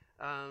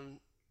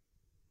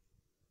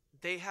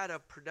 They had a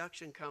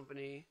production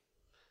company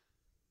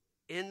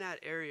in that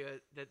area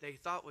that they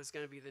thought was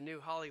going to be the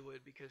new Hollywood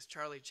because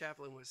Charlie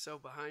Chaplin was so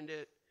behind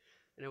it.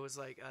 And it was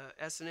like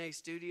S&A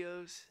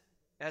Studios,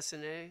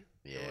 S&A.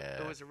 Yeah.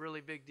 It was a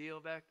really big deal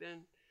back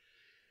then.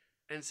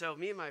 And so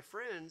me and my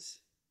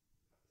friends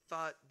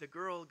thought the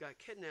girl got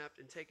kidnapped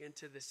and taken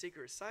to the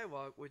Secret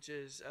Sidewalk, which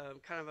is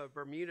kind of a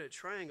Bermuda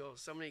Triangle.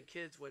 So many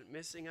kids went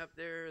missing up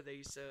there. They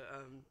used to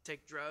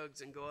take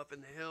drugs and go up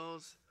in the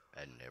hills.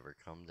 And never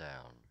come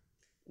down.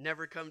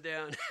 Never come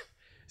down.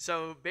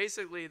 So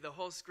basically the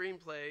whole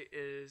screenplay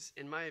is,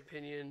 in my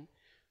opinion,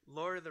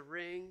 Lord of the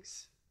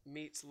Rings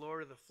meets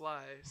Lord of the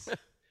Flies.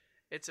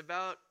 It's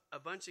about a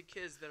bunch of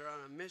kids that are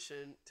on a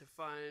mission to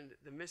find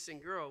the missing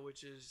girl,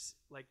 which is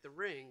like the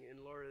ring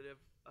in Lord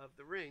of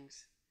the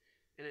Rings.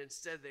 And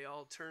instead they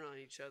all turn on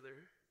each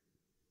other.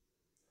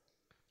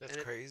 That's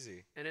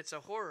crazy. And it's a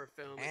horror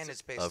film. And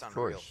it's based on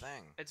a real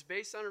thing. It's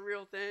based on a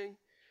real thing.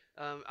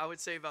 I would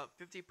say about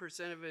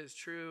 50% of it is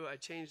true. I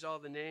changed all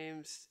the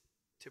names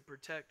to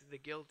protect the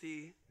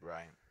guilty.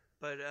 Right.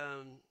 But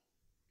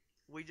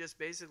we just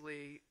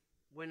basically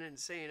went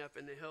insane up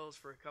in the hills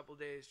for a couple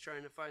days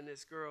trying to find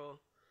this girl.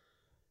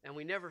 And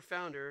we never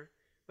found her.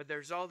 But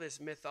there's all this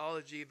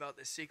mythology about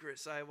the secret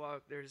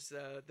sidewalk. There's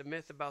the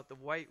myth about the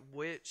White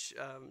Witch,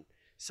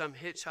 some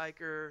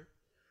hitchhiker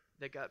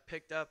that got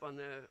picked up on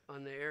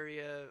the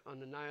area on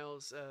the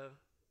Niles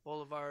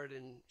Boulevard,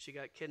 and she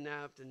got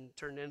kidnapped and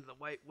turned into the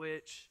White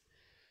Witch.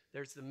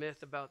 There's the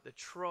myth about the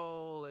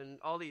troll and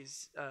all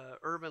these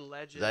urban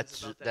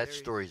legends. That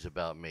story's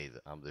about me.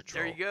 I'm the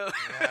troll. There you go.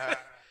 Yeah.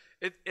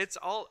 It's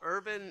all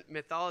urban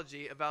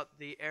mythology about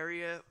the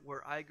area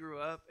where I grew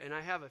up, and I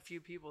have a few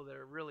people that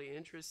are really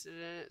interested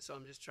in it, so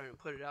I'm just trying to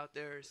put it out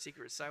there,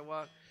 Secret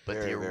Sidewalk. But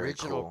Very, the very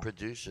original cool.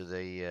 producer,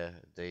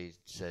 they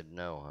said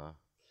no,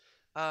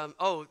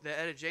 huh? The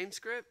Etta James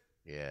script?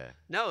 Yeah.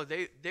 No,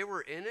 they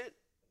were in it,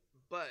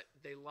 but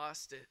they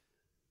lost it.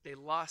 They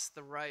lost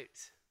the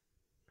rights.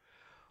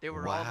 They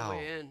were all the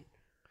way in.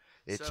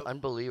 It's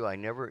unbelievable.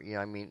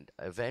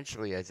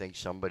 Eventually I think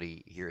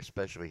somebody here,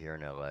 especially here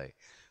in LA,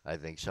 I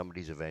think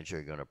somebody's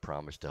eventually going to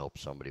promise to help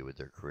somebody with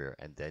their career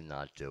and then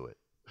not do it.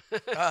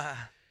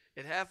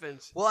 It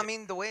happens. Well, I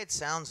mean, the way it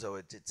sounds, though,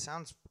 it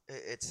sounds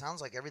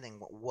like everything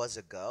was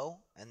a go,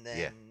 and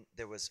then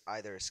there was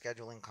either a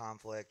scheduling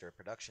conflict or a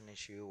production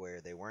issue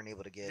where they weren't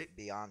able to get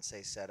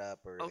Beyonce set up,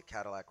 or the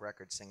Cadillac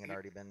Records thing had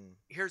already been.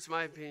 Here's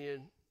my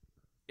opinion.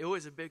 It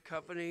was a big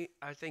company.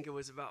 I think it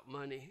was about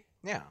money.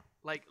 Yeah.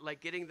 Like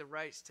getting the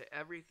rights to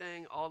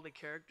everything, all the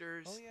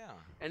characters. Oh, yeah.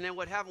 And then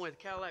what happened with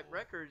Cadillac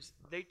Records,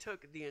 they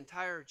took the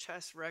entire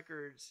Chess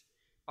Records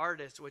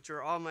artists, which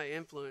are all my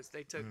influence.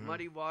 They took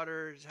Muddy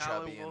Waters,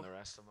 Howlin' Chubby Wolf, and the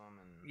rest of them.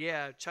 And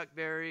yeah, Chuck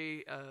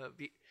Berry,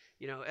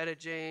 Etta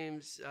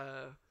James,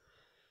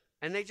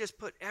 and they just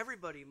put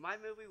everybody. My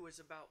movie was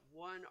about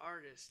one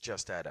artist,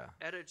 just Etta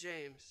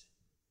James.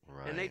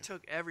 Right. And they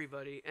took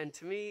everybody. And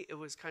to me, it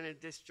was kind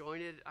of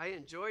disjointed. I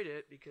enjoyed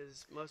it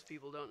because most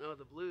people don't know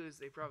the blues.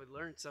 They probably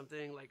learned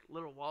something like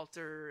Little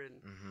Walter.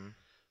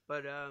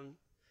 But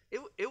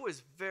it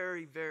was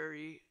very,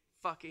 very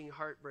fucking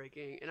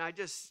heartbreaking. And I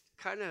just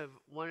kind of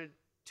wanted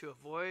to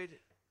avoid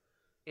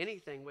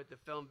anything with the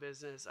film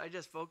business. I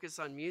just focused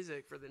on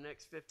music for the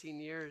next 15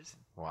 years.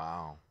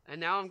 Wow.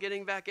 And now I'm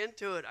getting back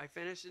into it. I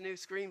finished a new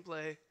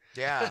screenplay.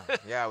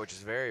 Yeah, which is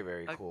very,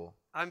 very cool.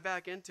 I'm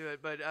back into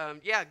it, but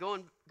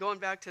going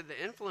back to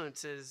the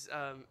influences,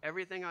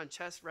 everything on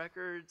Chess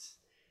Records,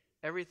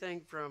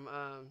 everything from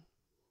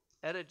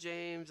Etta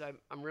James.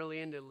 I'm really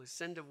into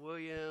Lucinda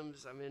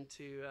Williams. I'm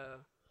into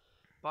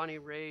Bonnie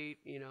Raitt.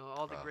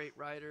 All the great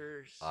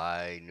writers.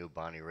 I knew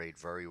Bonnie Raitt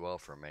very well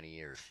for many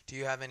years. Do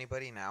you have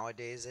anybody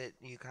nowadays that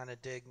you kind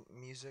of dig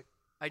music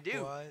I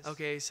do. Wise.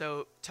 Okay,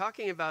 so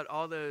talking about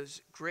all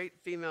those great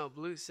female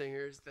blues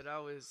singers that I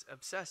was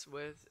obsessed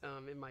with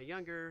in my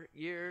younger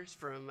years,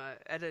 from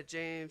Etta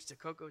James to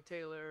Coco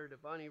Taylor to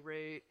Bonnie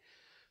Raitt,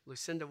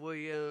 Lucinda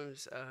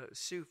Williams,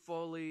 Sue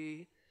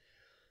Foley,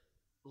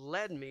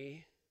 led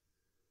me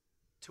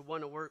to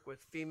want to work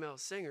with female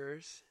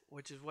singers,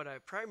 which is what I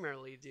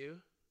primarily do,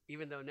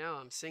 even though now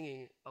I'm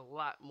singing a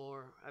lot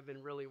more. I've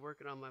been really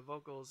working on my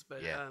vocals,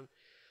 but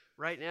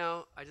right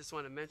now, I just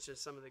want to mention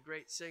some of the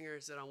great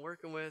singers that I'm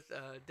working with.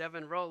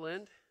 Devin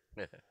Rowland.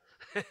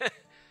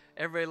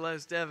 Everybody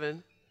loves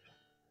Devin,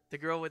 the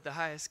girl with the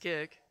highest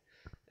kick.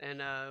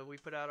 And we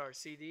put out our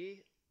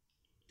CD,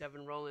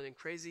 Devin Rowland and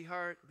Crazy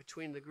Heart,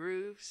 Between the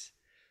Grooves.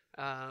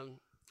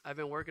 I've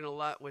been working a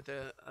lot with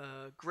a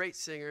great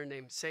singer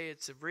named Say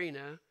It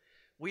Sabrina.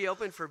 We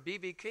opened for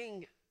B.B.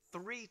 King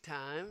 3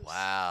 times.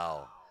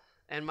 Wow.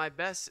 And my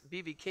best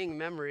B.B. King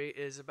memory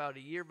is about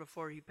a year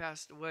before he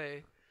passed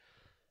away.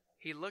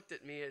 He looked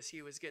at me as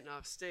he was getting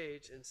off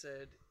stage and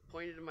said,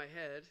 pointed to my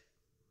head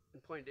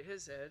and pointed to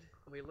his head,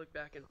 and we looked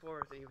back and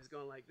forth, and he was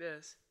going like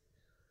this,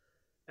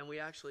 and we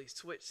actually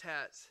switched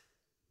hats.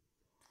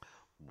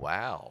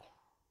 Wow.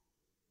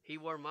 He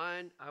wore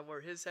mine, I wore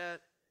his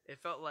hat. It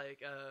felt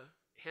like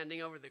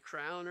handing over the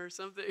crown or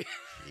something.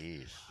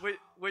 Jeez.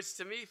 which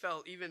to me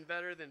felt even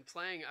better than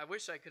playing. I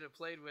wish I could have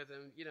played with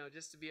him,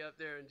 just to be up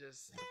there and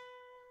just...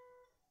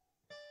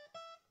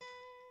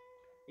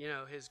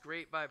 his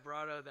great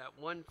vibrato, that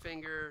one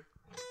finger.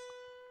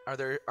 Are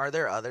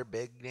there other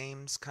big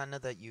names kind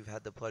of that you've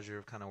had the pleasure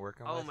of kind of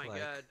working with? Oh my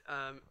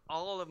God.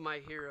 All of my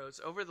heroes.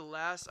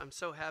 I'm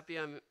so happy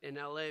I'm in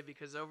LA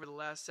because over the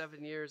last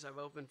 7 years, I've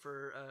opened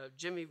for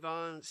Jimmy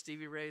Vaughn,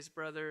 Stevie Ray's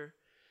brother,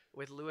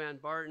 with Luann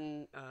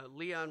Barton,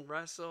 Leon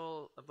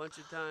Russell a bunch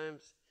of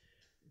times,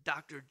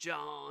 Dr.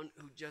 John,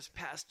 who just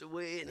passed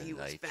away, and he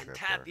was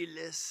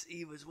fantabulous.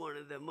 He was one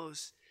of the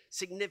most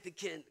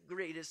significant,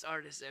 greatest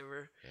artists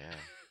ever. Yeah.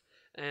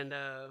 And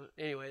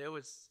anyway,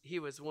 he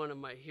was one of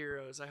my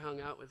heroes. I hung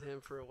out with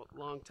him for a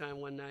long time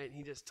one night, and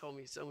he just told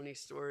me so many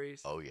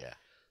stories. Oh,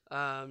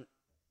 yeah.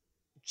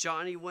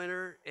 Johnny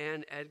Winter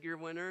and Edgar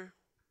Winter,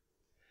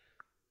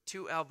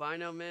 2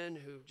 albino men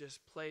who just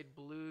played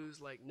blues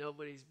like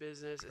nobody's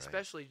business,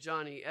 especially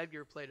Johnny.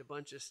 Edgar played a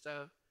bunch of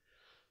stuff.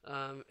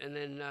 And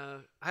then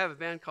I have a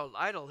band called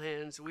Idle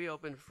Hands. We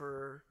opened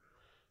for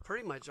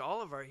pretty much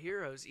all of our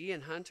heroes.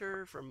 Ian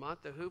Hunter from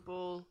Mott the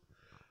Hoople.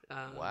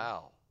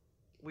 Wow.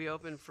 We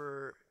opened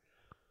for...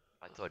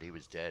 I thought he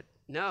was dead.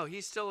 No,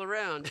 he's still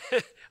around.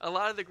 A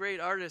lot of the great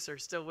artists are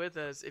still with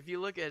us. If you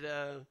look at...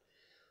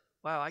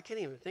 wow, I can't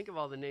even think of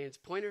all the names.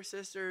 Pointer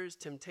Sisters,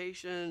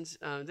 Temptations.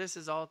 This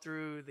is all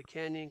through the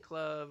Canyon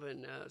Club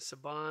and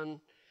Saban.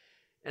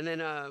 And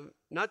then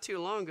not too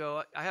long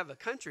ago, I have a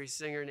country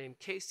singer named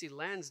Casey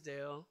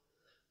Lansdale.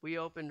 We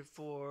opened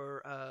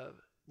for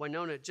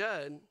Winona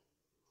Judd.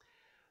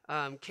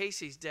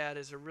 Casey's dad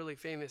is a really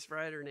famous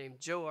writer named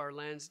Joe R.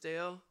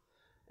 Lansdale,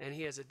 and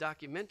he has a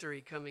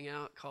documentary coming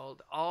out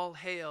called All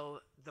Hail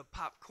the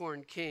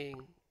Popcorn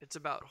King. It's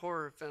about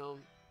horror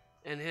film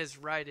and his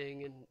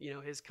writing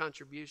and his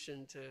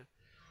contribution to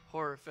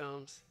horror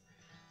films.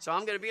 So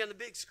I'm going to be on the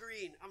big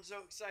screen. I'm so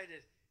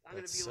excited. I'm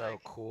going to be so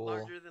cool.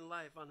 Larger than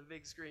life on the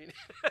big screen.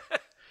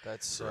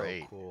 That's so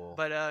Great. cool.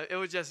 But it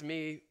was just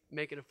me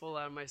making a fool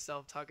out of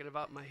myself talking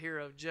about my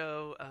hero,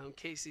 Joe,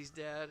 Casey's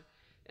dad.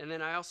 And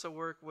then I also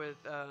work with,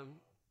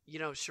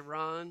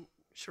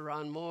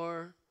 Sharon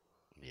Moore.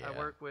 Yeah. I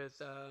work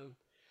with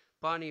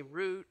Bonnie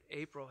Root,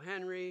 April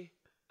Henry,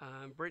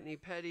 Brittany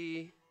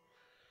Petty,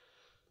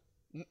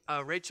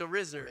 Rachel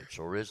Risner.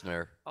 Rachel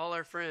Risner. All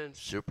our friends.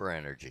 Super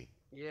Energy.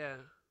 Yeah.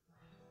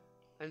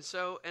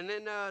 And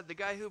then the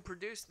guy who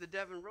produced the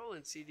Devin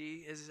Rowland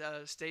CD, his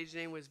stage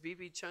name was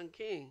B.B. Chung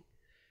King.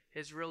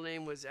 His real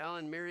name was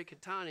Alan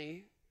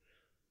Mirikatani.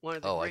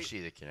 I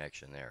see the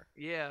connection there.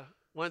 Yeah,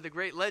 one of the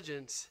great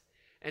legends.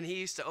 And he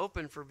used to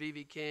open for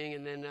B.B. King,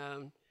 and then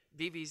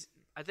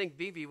I think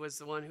B.B. was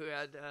the one who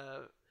had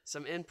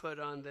some input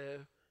on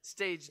the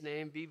stage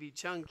name, B.B.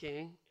 Chung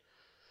King.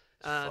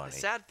 The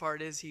sad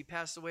part is he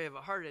passed away of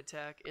a heart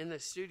attack in the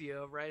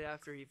studio right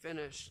after he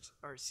finished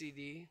our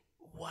CD.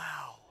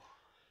 Wow.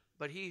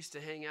 But he used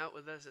to hang out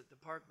with us at the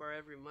Park Bar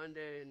every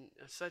Monday, and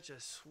such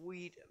a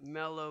sweet,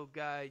 mellow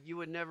guy. You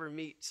would never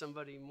meet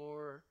somebody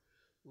more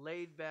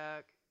laid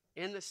back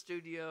in the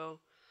studio.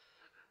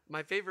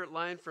 My favorite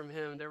line from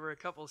him, there were a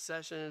couple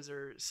sessions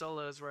or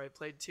solos where I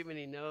played too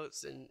many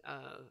notes, and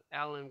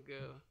Alan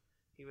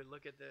he would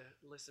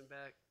listen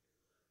back,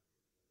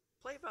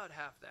 play about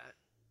half that.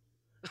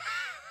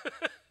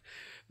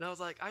 And I was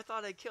like, I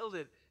thought I killed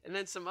it. And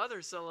then some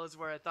other solos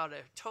where I thought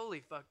I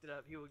totally fucked it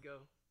up, he would go,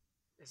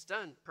 it's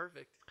done,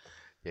 perfect.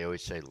 They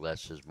always say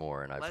less is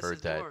more, and I've Less heard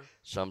is that more.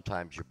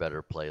 sometimes you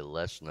better play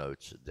less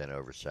notes than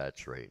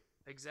oversaturate.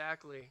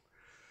 Exactly.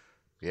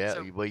 Yeah,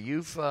 So- well,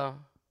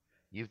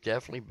 you've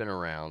definitely been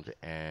around,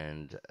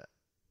 and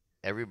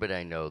everybody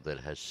I know that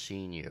has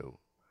seen you,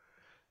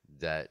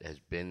 that has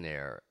been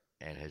there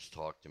and has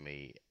talked to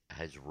me,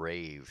 has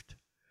raved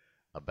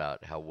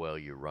about how well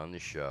you run the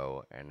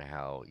show and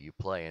how you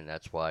play. And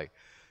that's why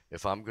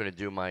if I'm going to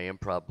do my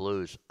improv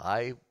blues,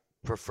 I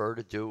prefer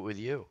to do it with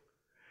you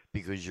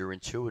because you're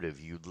intuitive.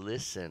 You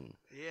listen.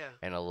 Yeah.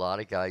 And a lot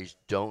of guys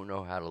don't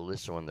know how to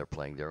listen when they're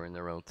playing. They're in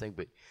their own thing.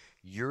 But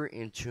you're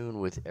in tune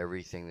with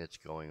everything that's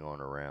going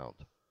on around.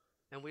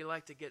 And we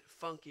like to get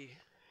funky.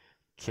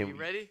 Can you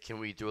ready? Can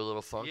we do a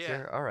little funk Yeah.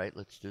 here? All right,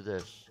 let's do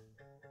this.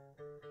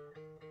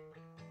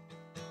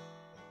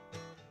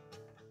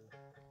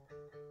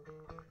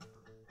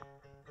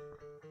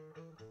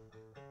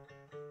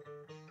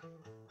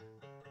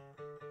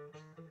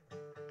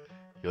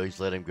 You always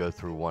let him go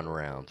through one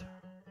round.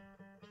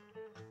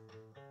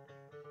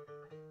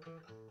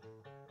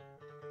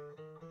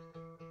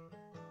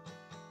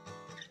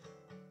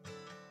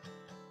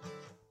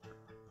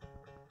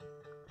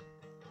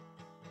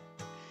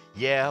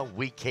 Yeah,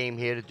 we came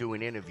here to do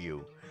an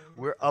interview.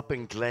 We're up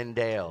in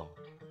Glendale.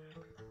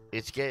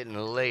 It's getting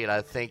late.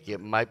 I think it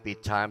might be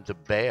time to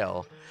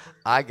bail.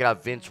 I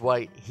got Vince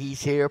White.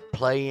 He's here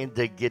playing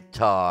the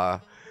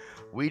guitar.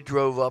 We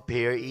drove up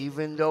here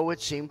even though it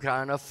seemed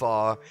kind of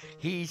far.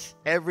 He's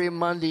every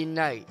Monday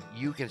night.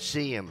 You can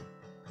see him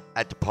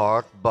at the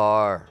Park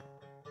Bar.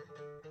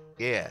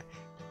 Yeah.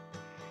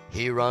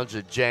 He runs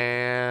a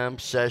jam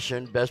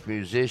session. Best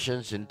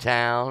musicians in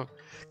town.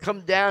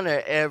 Come down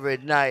there every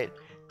night.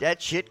 That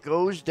shit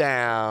goes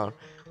down.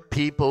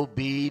 People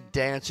be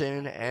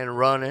dancing and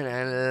running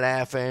and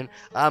laughing.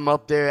 I'm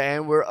up there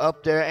and we're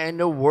up there and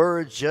the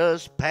word's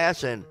just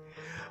passing.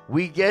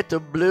 We get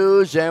the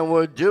blues and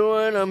we're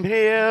doing them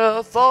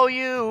here for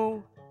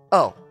you.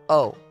 Oh,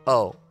 oh,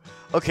 oh.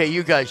 Okay,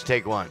 you guys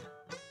take one.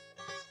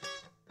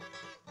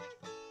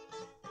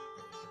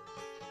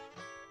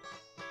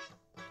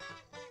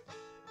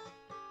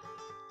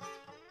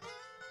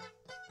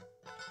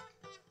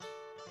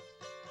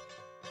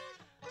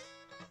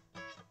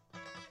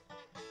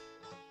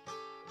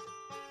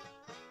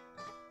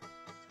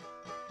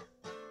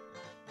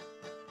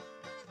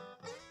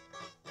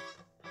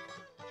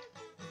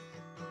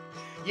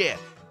 Yeah,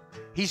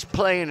 he's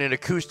playing an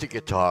acoustic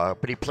guitar,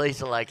 but he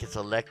plays it like it's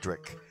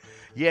electric.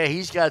 Yeah,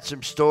 he's got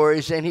some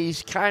stories, and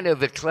he's kind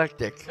of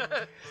eclectic.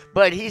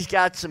 But he's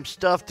got some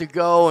stuff to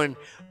go and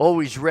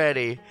always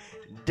ready.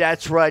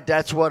 That's right,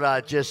 that's what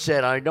I just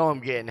said. I know I'm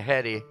getting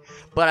heady,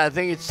 but I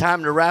think it's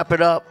time to wrap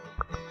it up.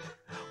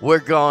 We're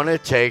gonna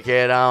take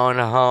it on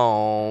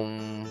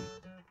home.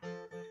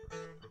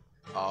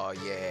 Oh,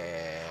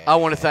 yeah. I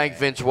want to thank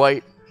Vince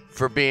White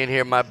for being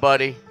here, my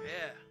buddy.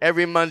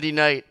 Every Monday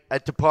night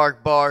at the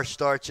Park Bar,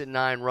 starts at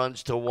 9,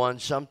 runs till 1,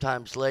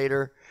 sometimes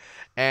later.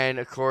 And,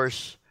 of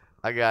course,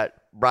 I got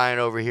Brian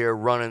over here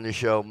running the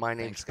show. My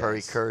name's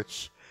Perry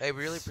Kurtz. Hey,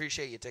 we really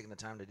appreciate you taking the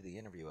time to do the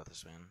interview with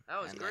us, man.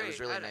 That was great. It was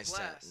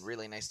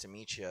really nice to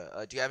meet you.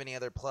 Do you have any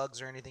other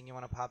plugs or anything you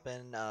want to pop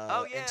in?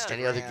 Oh, yeah. Instagram,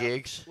 any other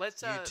gigs?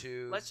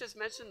 YouTube. Let's just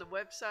mention the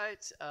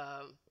websites.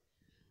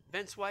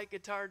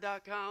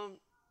 VinceWhiteGuitar.com.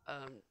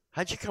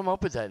 How'd you come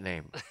up with that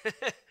name?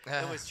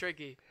 It was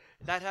tricky.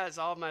 That has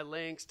all my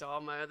links to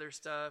all my other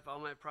stuff, all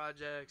my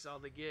projects, all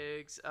the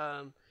gigs.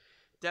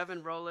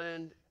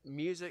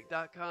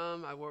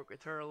 DevinRowlandMusic.com. I work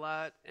with her a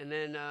lot. And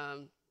then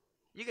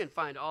you can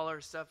find all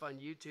our stuff on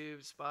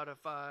YouTube,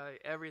 Spotify.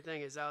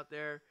 Everything is out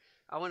there.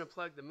 I want to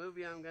plug the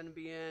movie I'm going to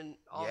be in,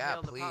 All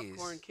Hail the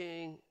Popcorn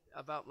King,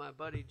 about my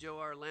buddy Joe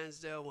R.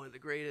 Lansdale, one of the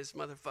greatest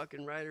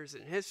motherfucking writers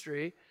in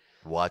history.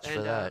 Watch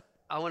for that.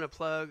 I want to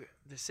plug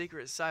The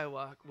Secret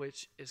Sidewalk,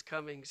 which is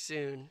coming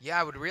soon. Yeah,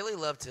 I would really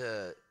love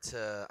to.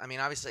 I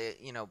mean, obviously,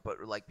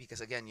 but like because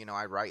again,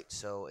 I write,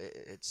 so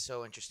it's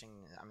so interesting.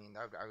 I mean,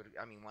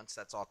 I mean, once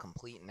that's all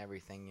complete and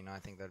everything, I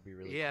think that'd be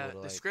really cool. Yeah,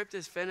 the script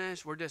is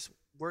finished. We're just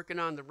working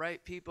on the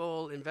right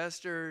people,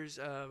 investors.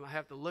 I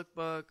have the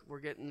lookbook.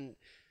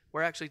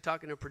 We're actually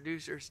talking to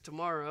producers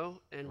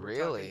tomorrow, and we're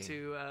talking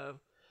to.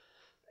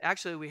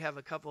 Actually, we have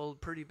a couple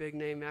pretty big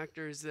name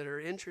actors that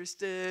are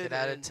interested. Get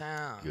out of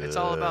town. Good. It's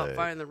all about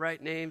finding the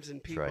right names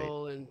and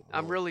people, and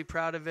I'm really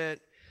proud of it.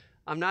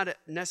 I'm not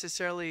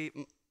necessarily,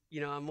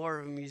 I'm more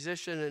of a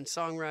musician and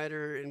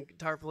songwriter and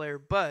guitar player,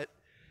 but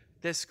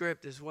this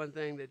script is one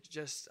thing that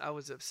I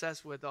was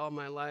obsessed with all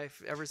my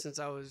life, ever since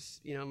I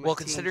was, Well,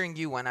 considering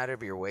you went out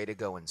of your way to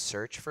go and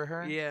search for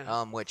her.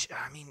 Yeah. Which,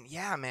 I mean,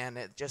 yeah, man,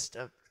 it just,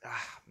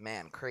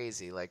 man,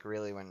 crazy. Like,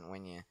 really,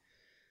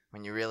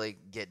 when you really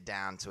get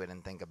down to it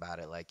and think about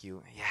it, like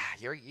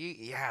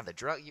the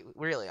drug.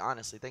 Really,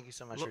 honestly, thank you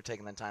so much for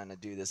taking the time to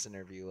do this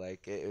interview.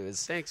 Like it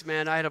was. Thanks,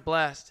 man. I had a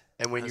blast.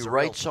 And when you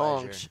write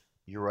songs,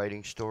 you're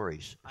writing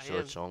stories, so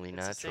it's only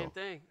natural. It's the same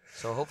thing.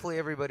 So hopefully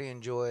everybody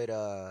enjoyed,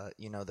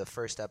 the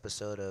first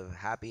episode of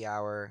Happy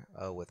Hour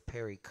with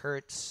Perry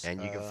Kurtz.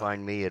 And you can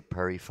find me at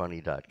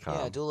perryfunny.com.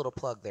 Yeah, do a little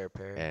plug there,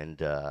 Perry.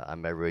 And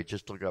I'm everywhere.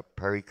 Just look up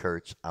Perry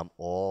Kurtz. I'm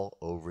all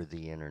over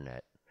the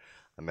internet.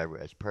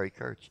 As Perry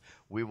Kurtz.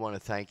 We want to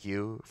thank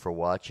you for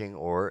watching,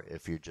 or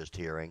if you're just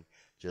hearing,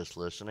 just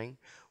listening,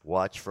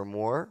 watch for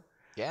more.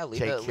 Yeah,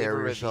 leave a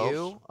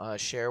review.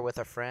 Share with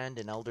a friend,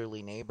 an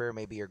elderly neighbor,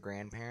 maybe your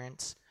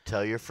grandparents.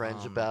 Tell your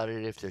friends about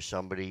it if there's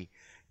somebody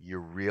you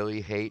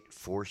really hate,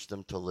 force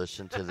them to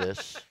listen to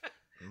this.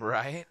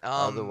 Right.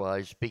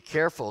 Otherwise, be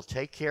careful.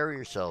 Take care of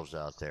yourselves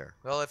out there.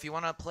 Well, if you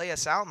want to play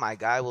us out, my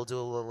guy, we'll do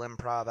a little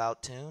improv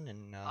out tune,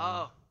 and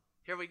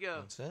here we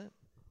go. that's it.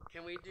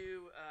 Can we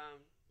do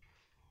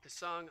the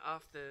song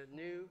off the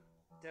new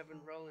Devin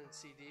Rowland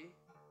CD?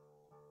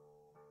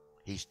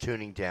 He's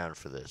tuning down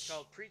for this. It's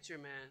called Preacher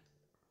Man.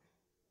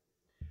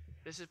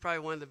 This is probably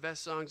one of the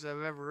best songs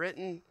I've ever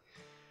written.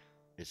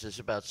 Is this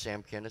about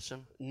Sam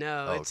Kinison?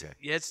 No, Oh, it's okay.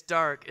 it's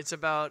dark. It's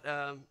about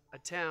a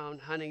town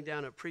hunting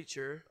down a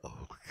preacher,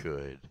 Oh,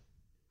 good.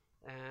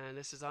 and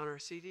this is on our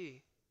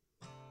CD.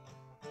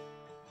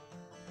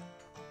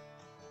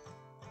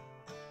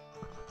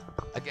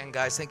 Again,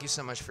 guys, thank you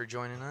so much for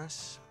joining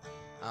us.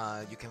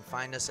 You can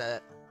find us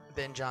at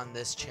Binge On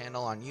This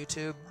channel on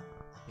YouTube.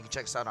 You can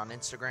check us out on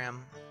Instagram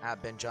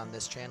at Binge On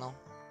This channel.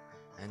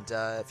 And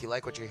if you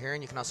like what you're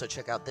hearing, you can also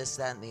check out This,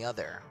 That, and the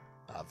Other,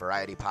 a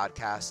variety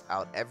podcast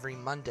out every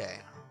Monday,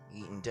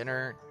 eating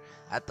dinner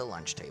at the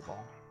lunch table.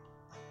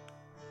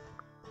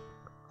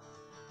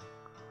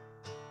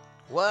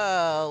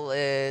 Well,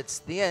 it's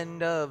the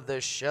end of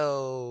the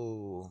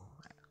show.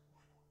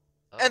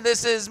 Oh. And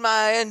this is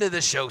my end of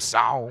the show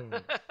song. All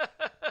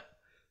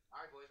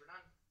right, boys, we're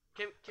done.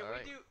 Can All we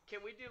right.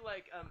 do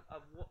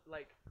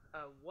like a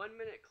 1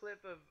 minute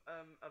clip of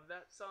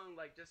that song,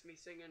 like just me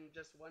singing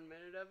just 1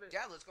 minute of it?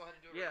 Yeah, let's go ahead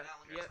and do it Yeah, right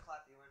now. Let me yeah. just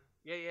clap you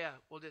in. Yeah.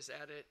 We'll just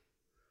add it.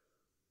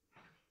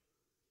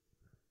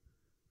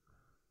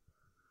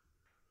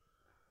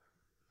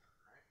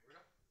 All right, here we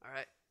go. All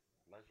right.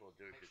 Might as well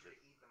do it Make because sure to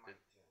eat the mic,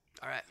 too.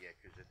 All right. yeah,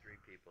 because the 3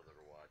 people that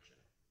are watching.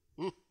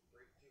 3, 2,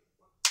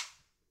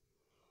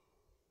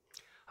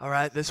 1. All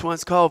right. This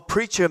one's called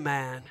Preacher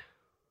Man.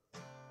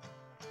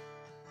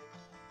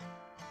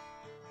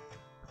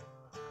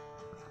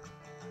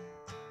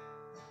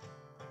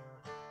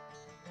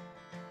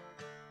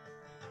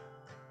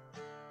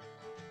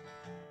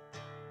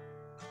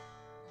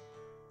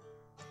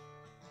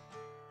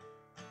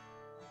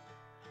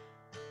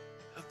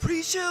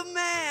 Preacher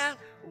man,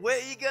 where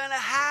you gonna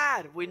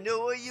hide? We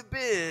know where you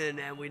been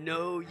and we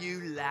know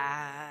you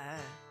lied.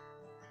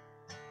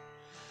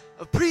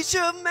 A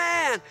preacher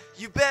man,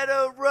 you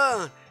better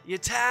run. Your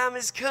time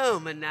has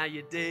come and now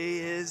your day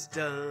is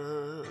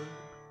done.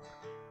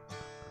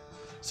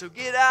 So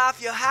get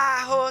off your high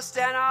horse,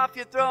 stand off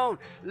your throne.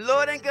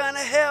 Lord ain't gonna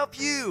help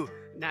you,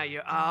 now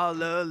you're all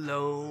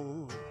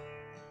alone.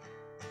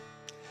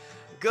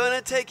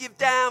 Gonna take you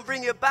down,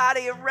 bring your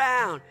body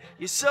around.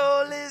 Your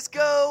soul is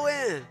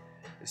going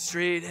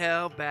straight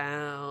hell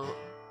bound.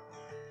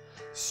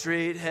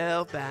 Straight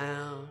hell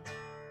bound.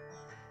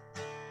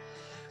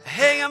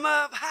 Hang 'em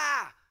up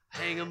high,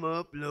 hang 'em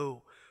up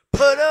low.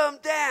 Put 'em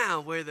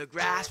down where the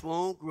grass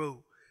won't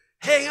grow.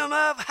 Hang 'em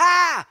up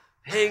high,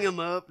 hang 'em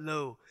up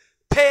low.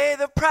 Pay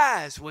the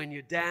price when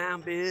you're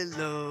down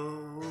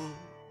below.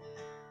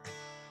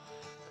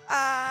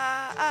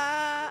 Ah,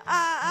 ah,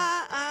 ah.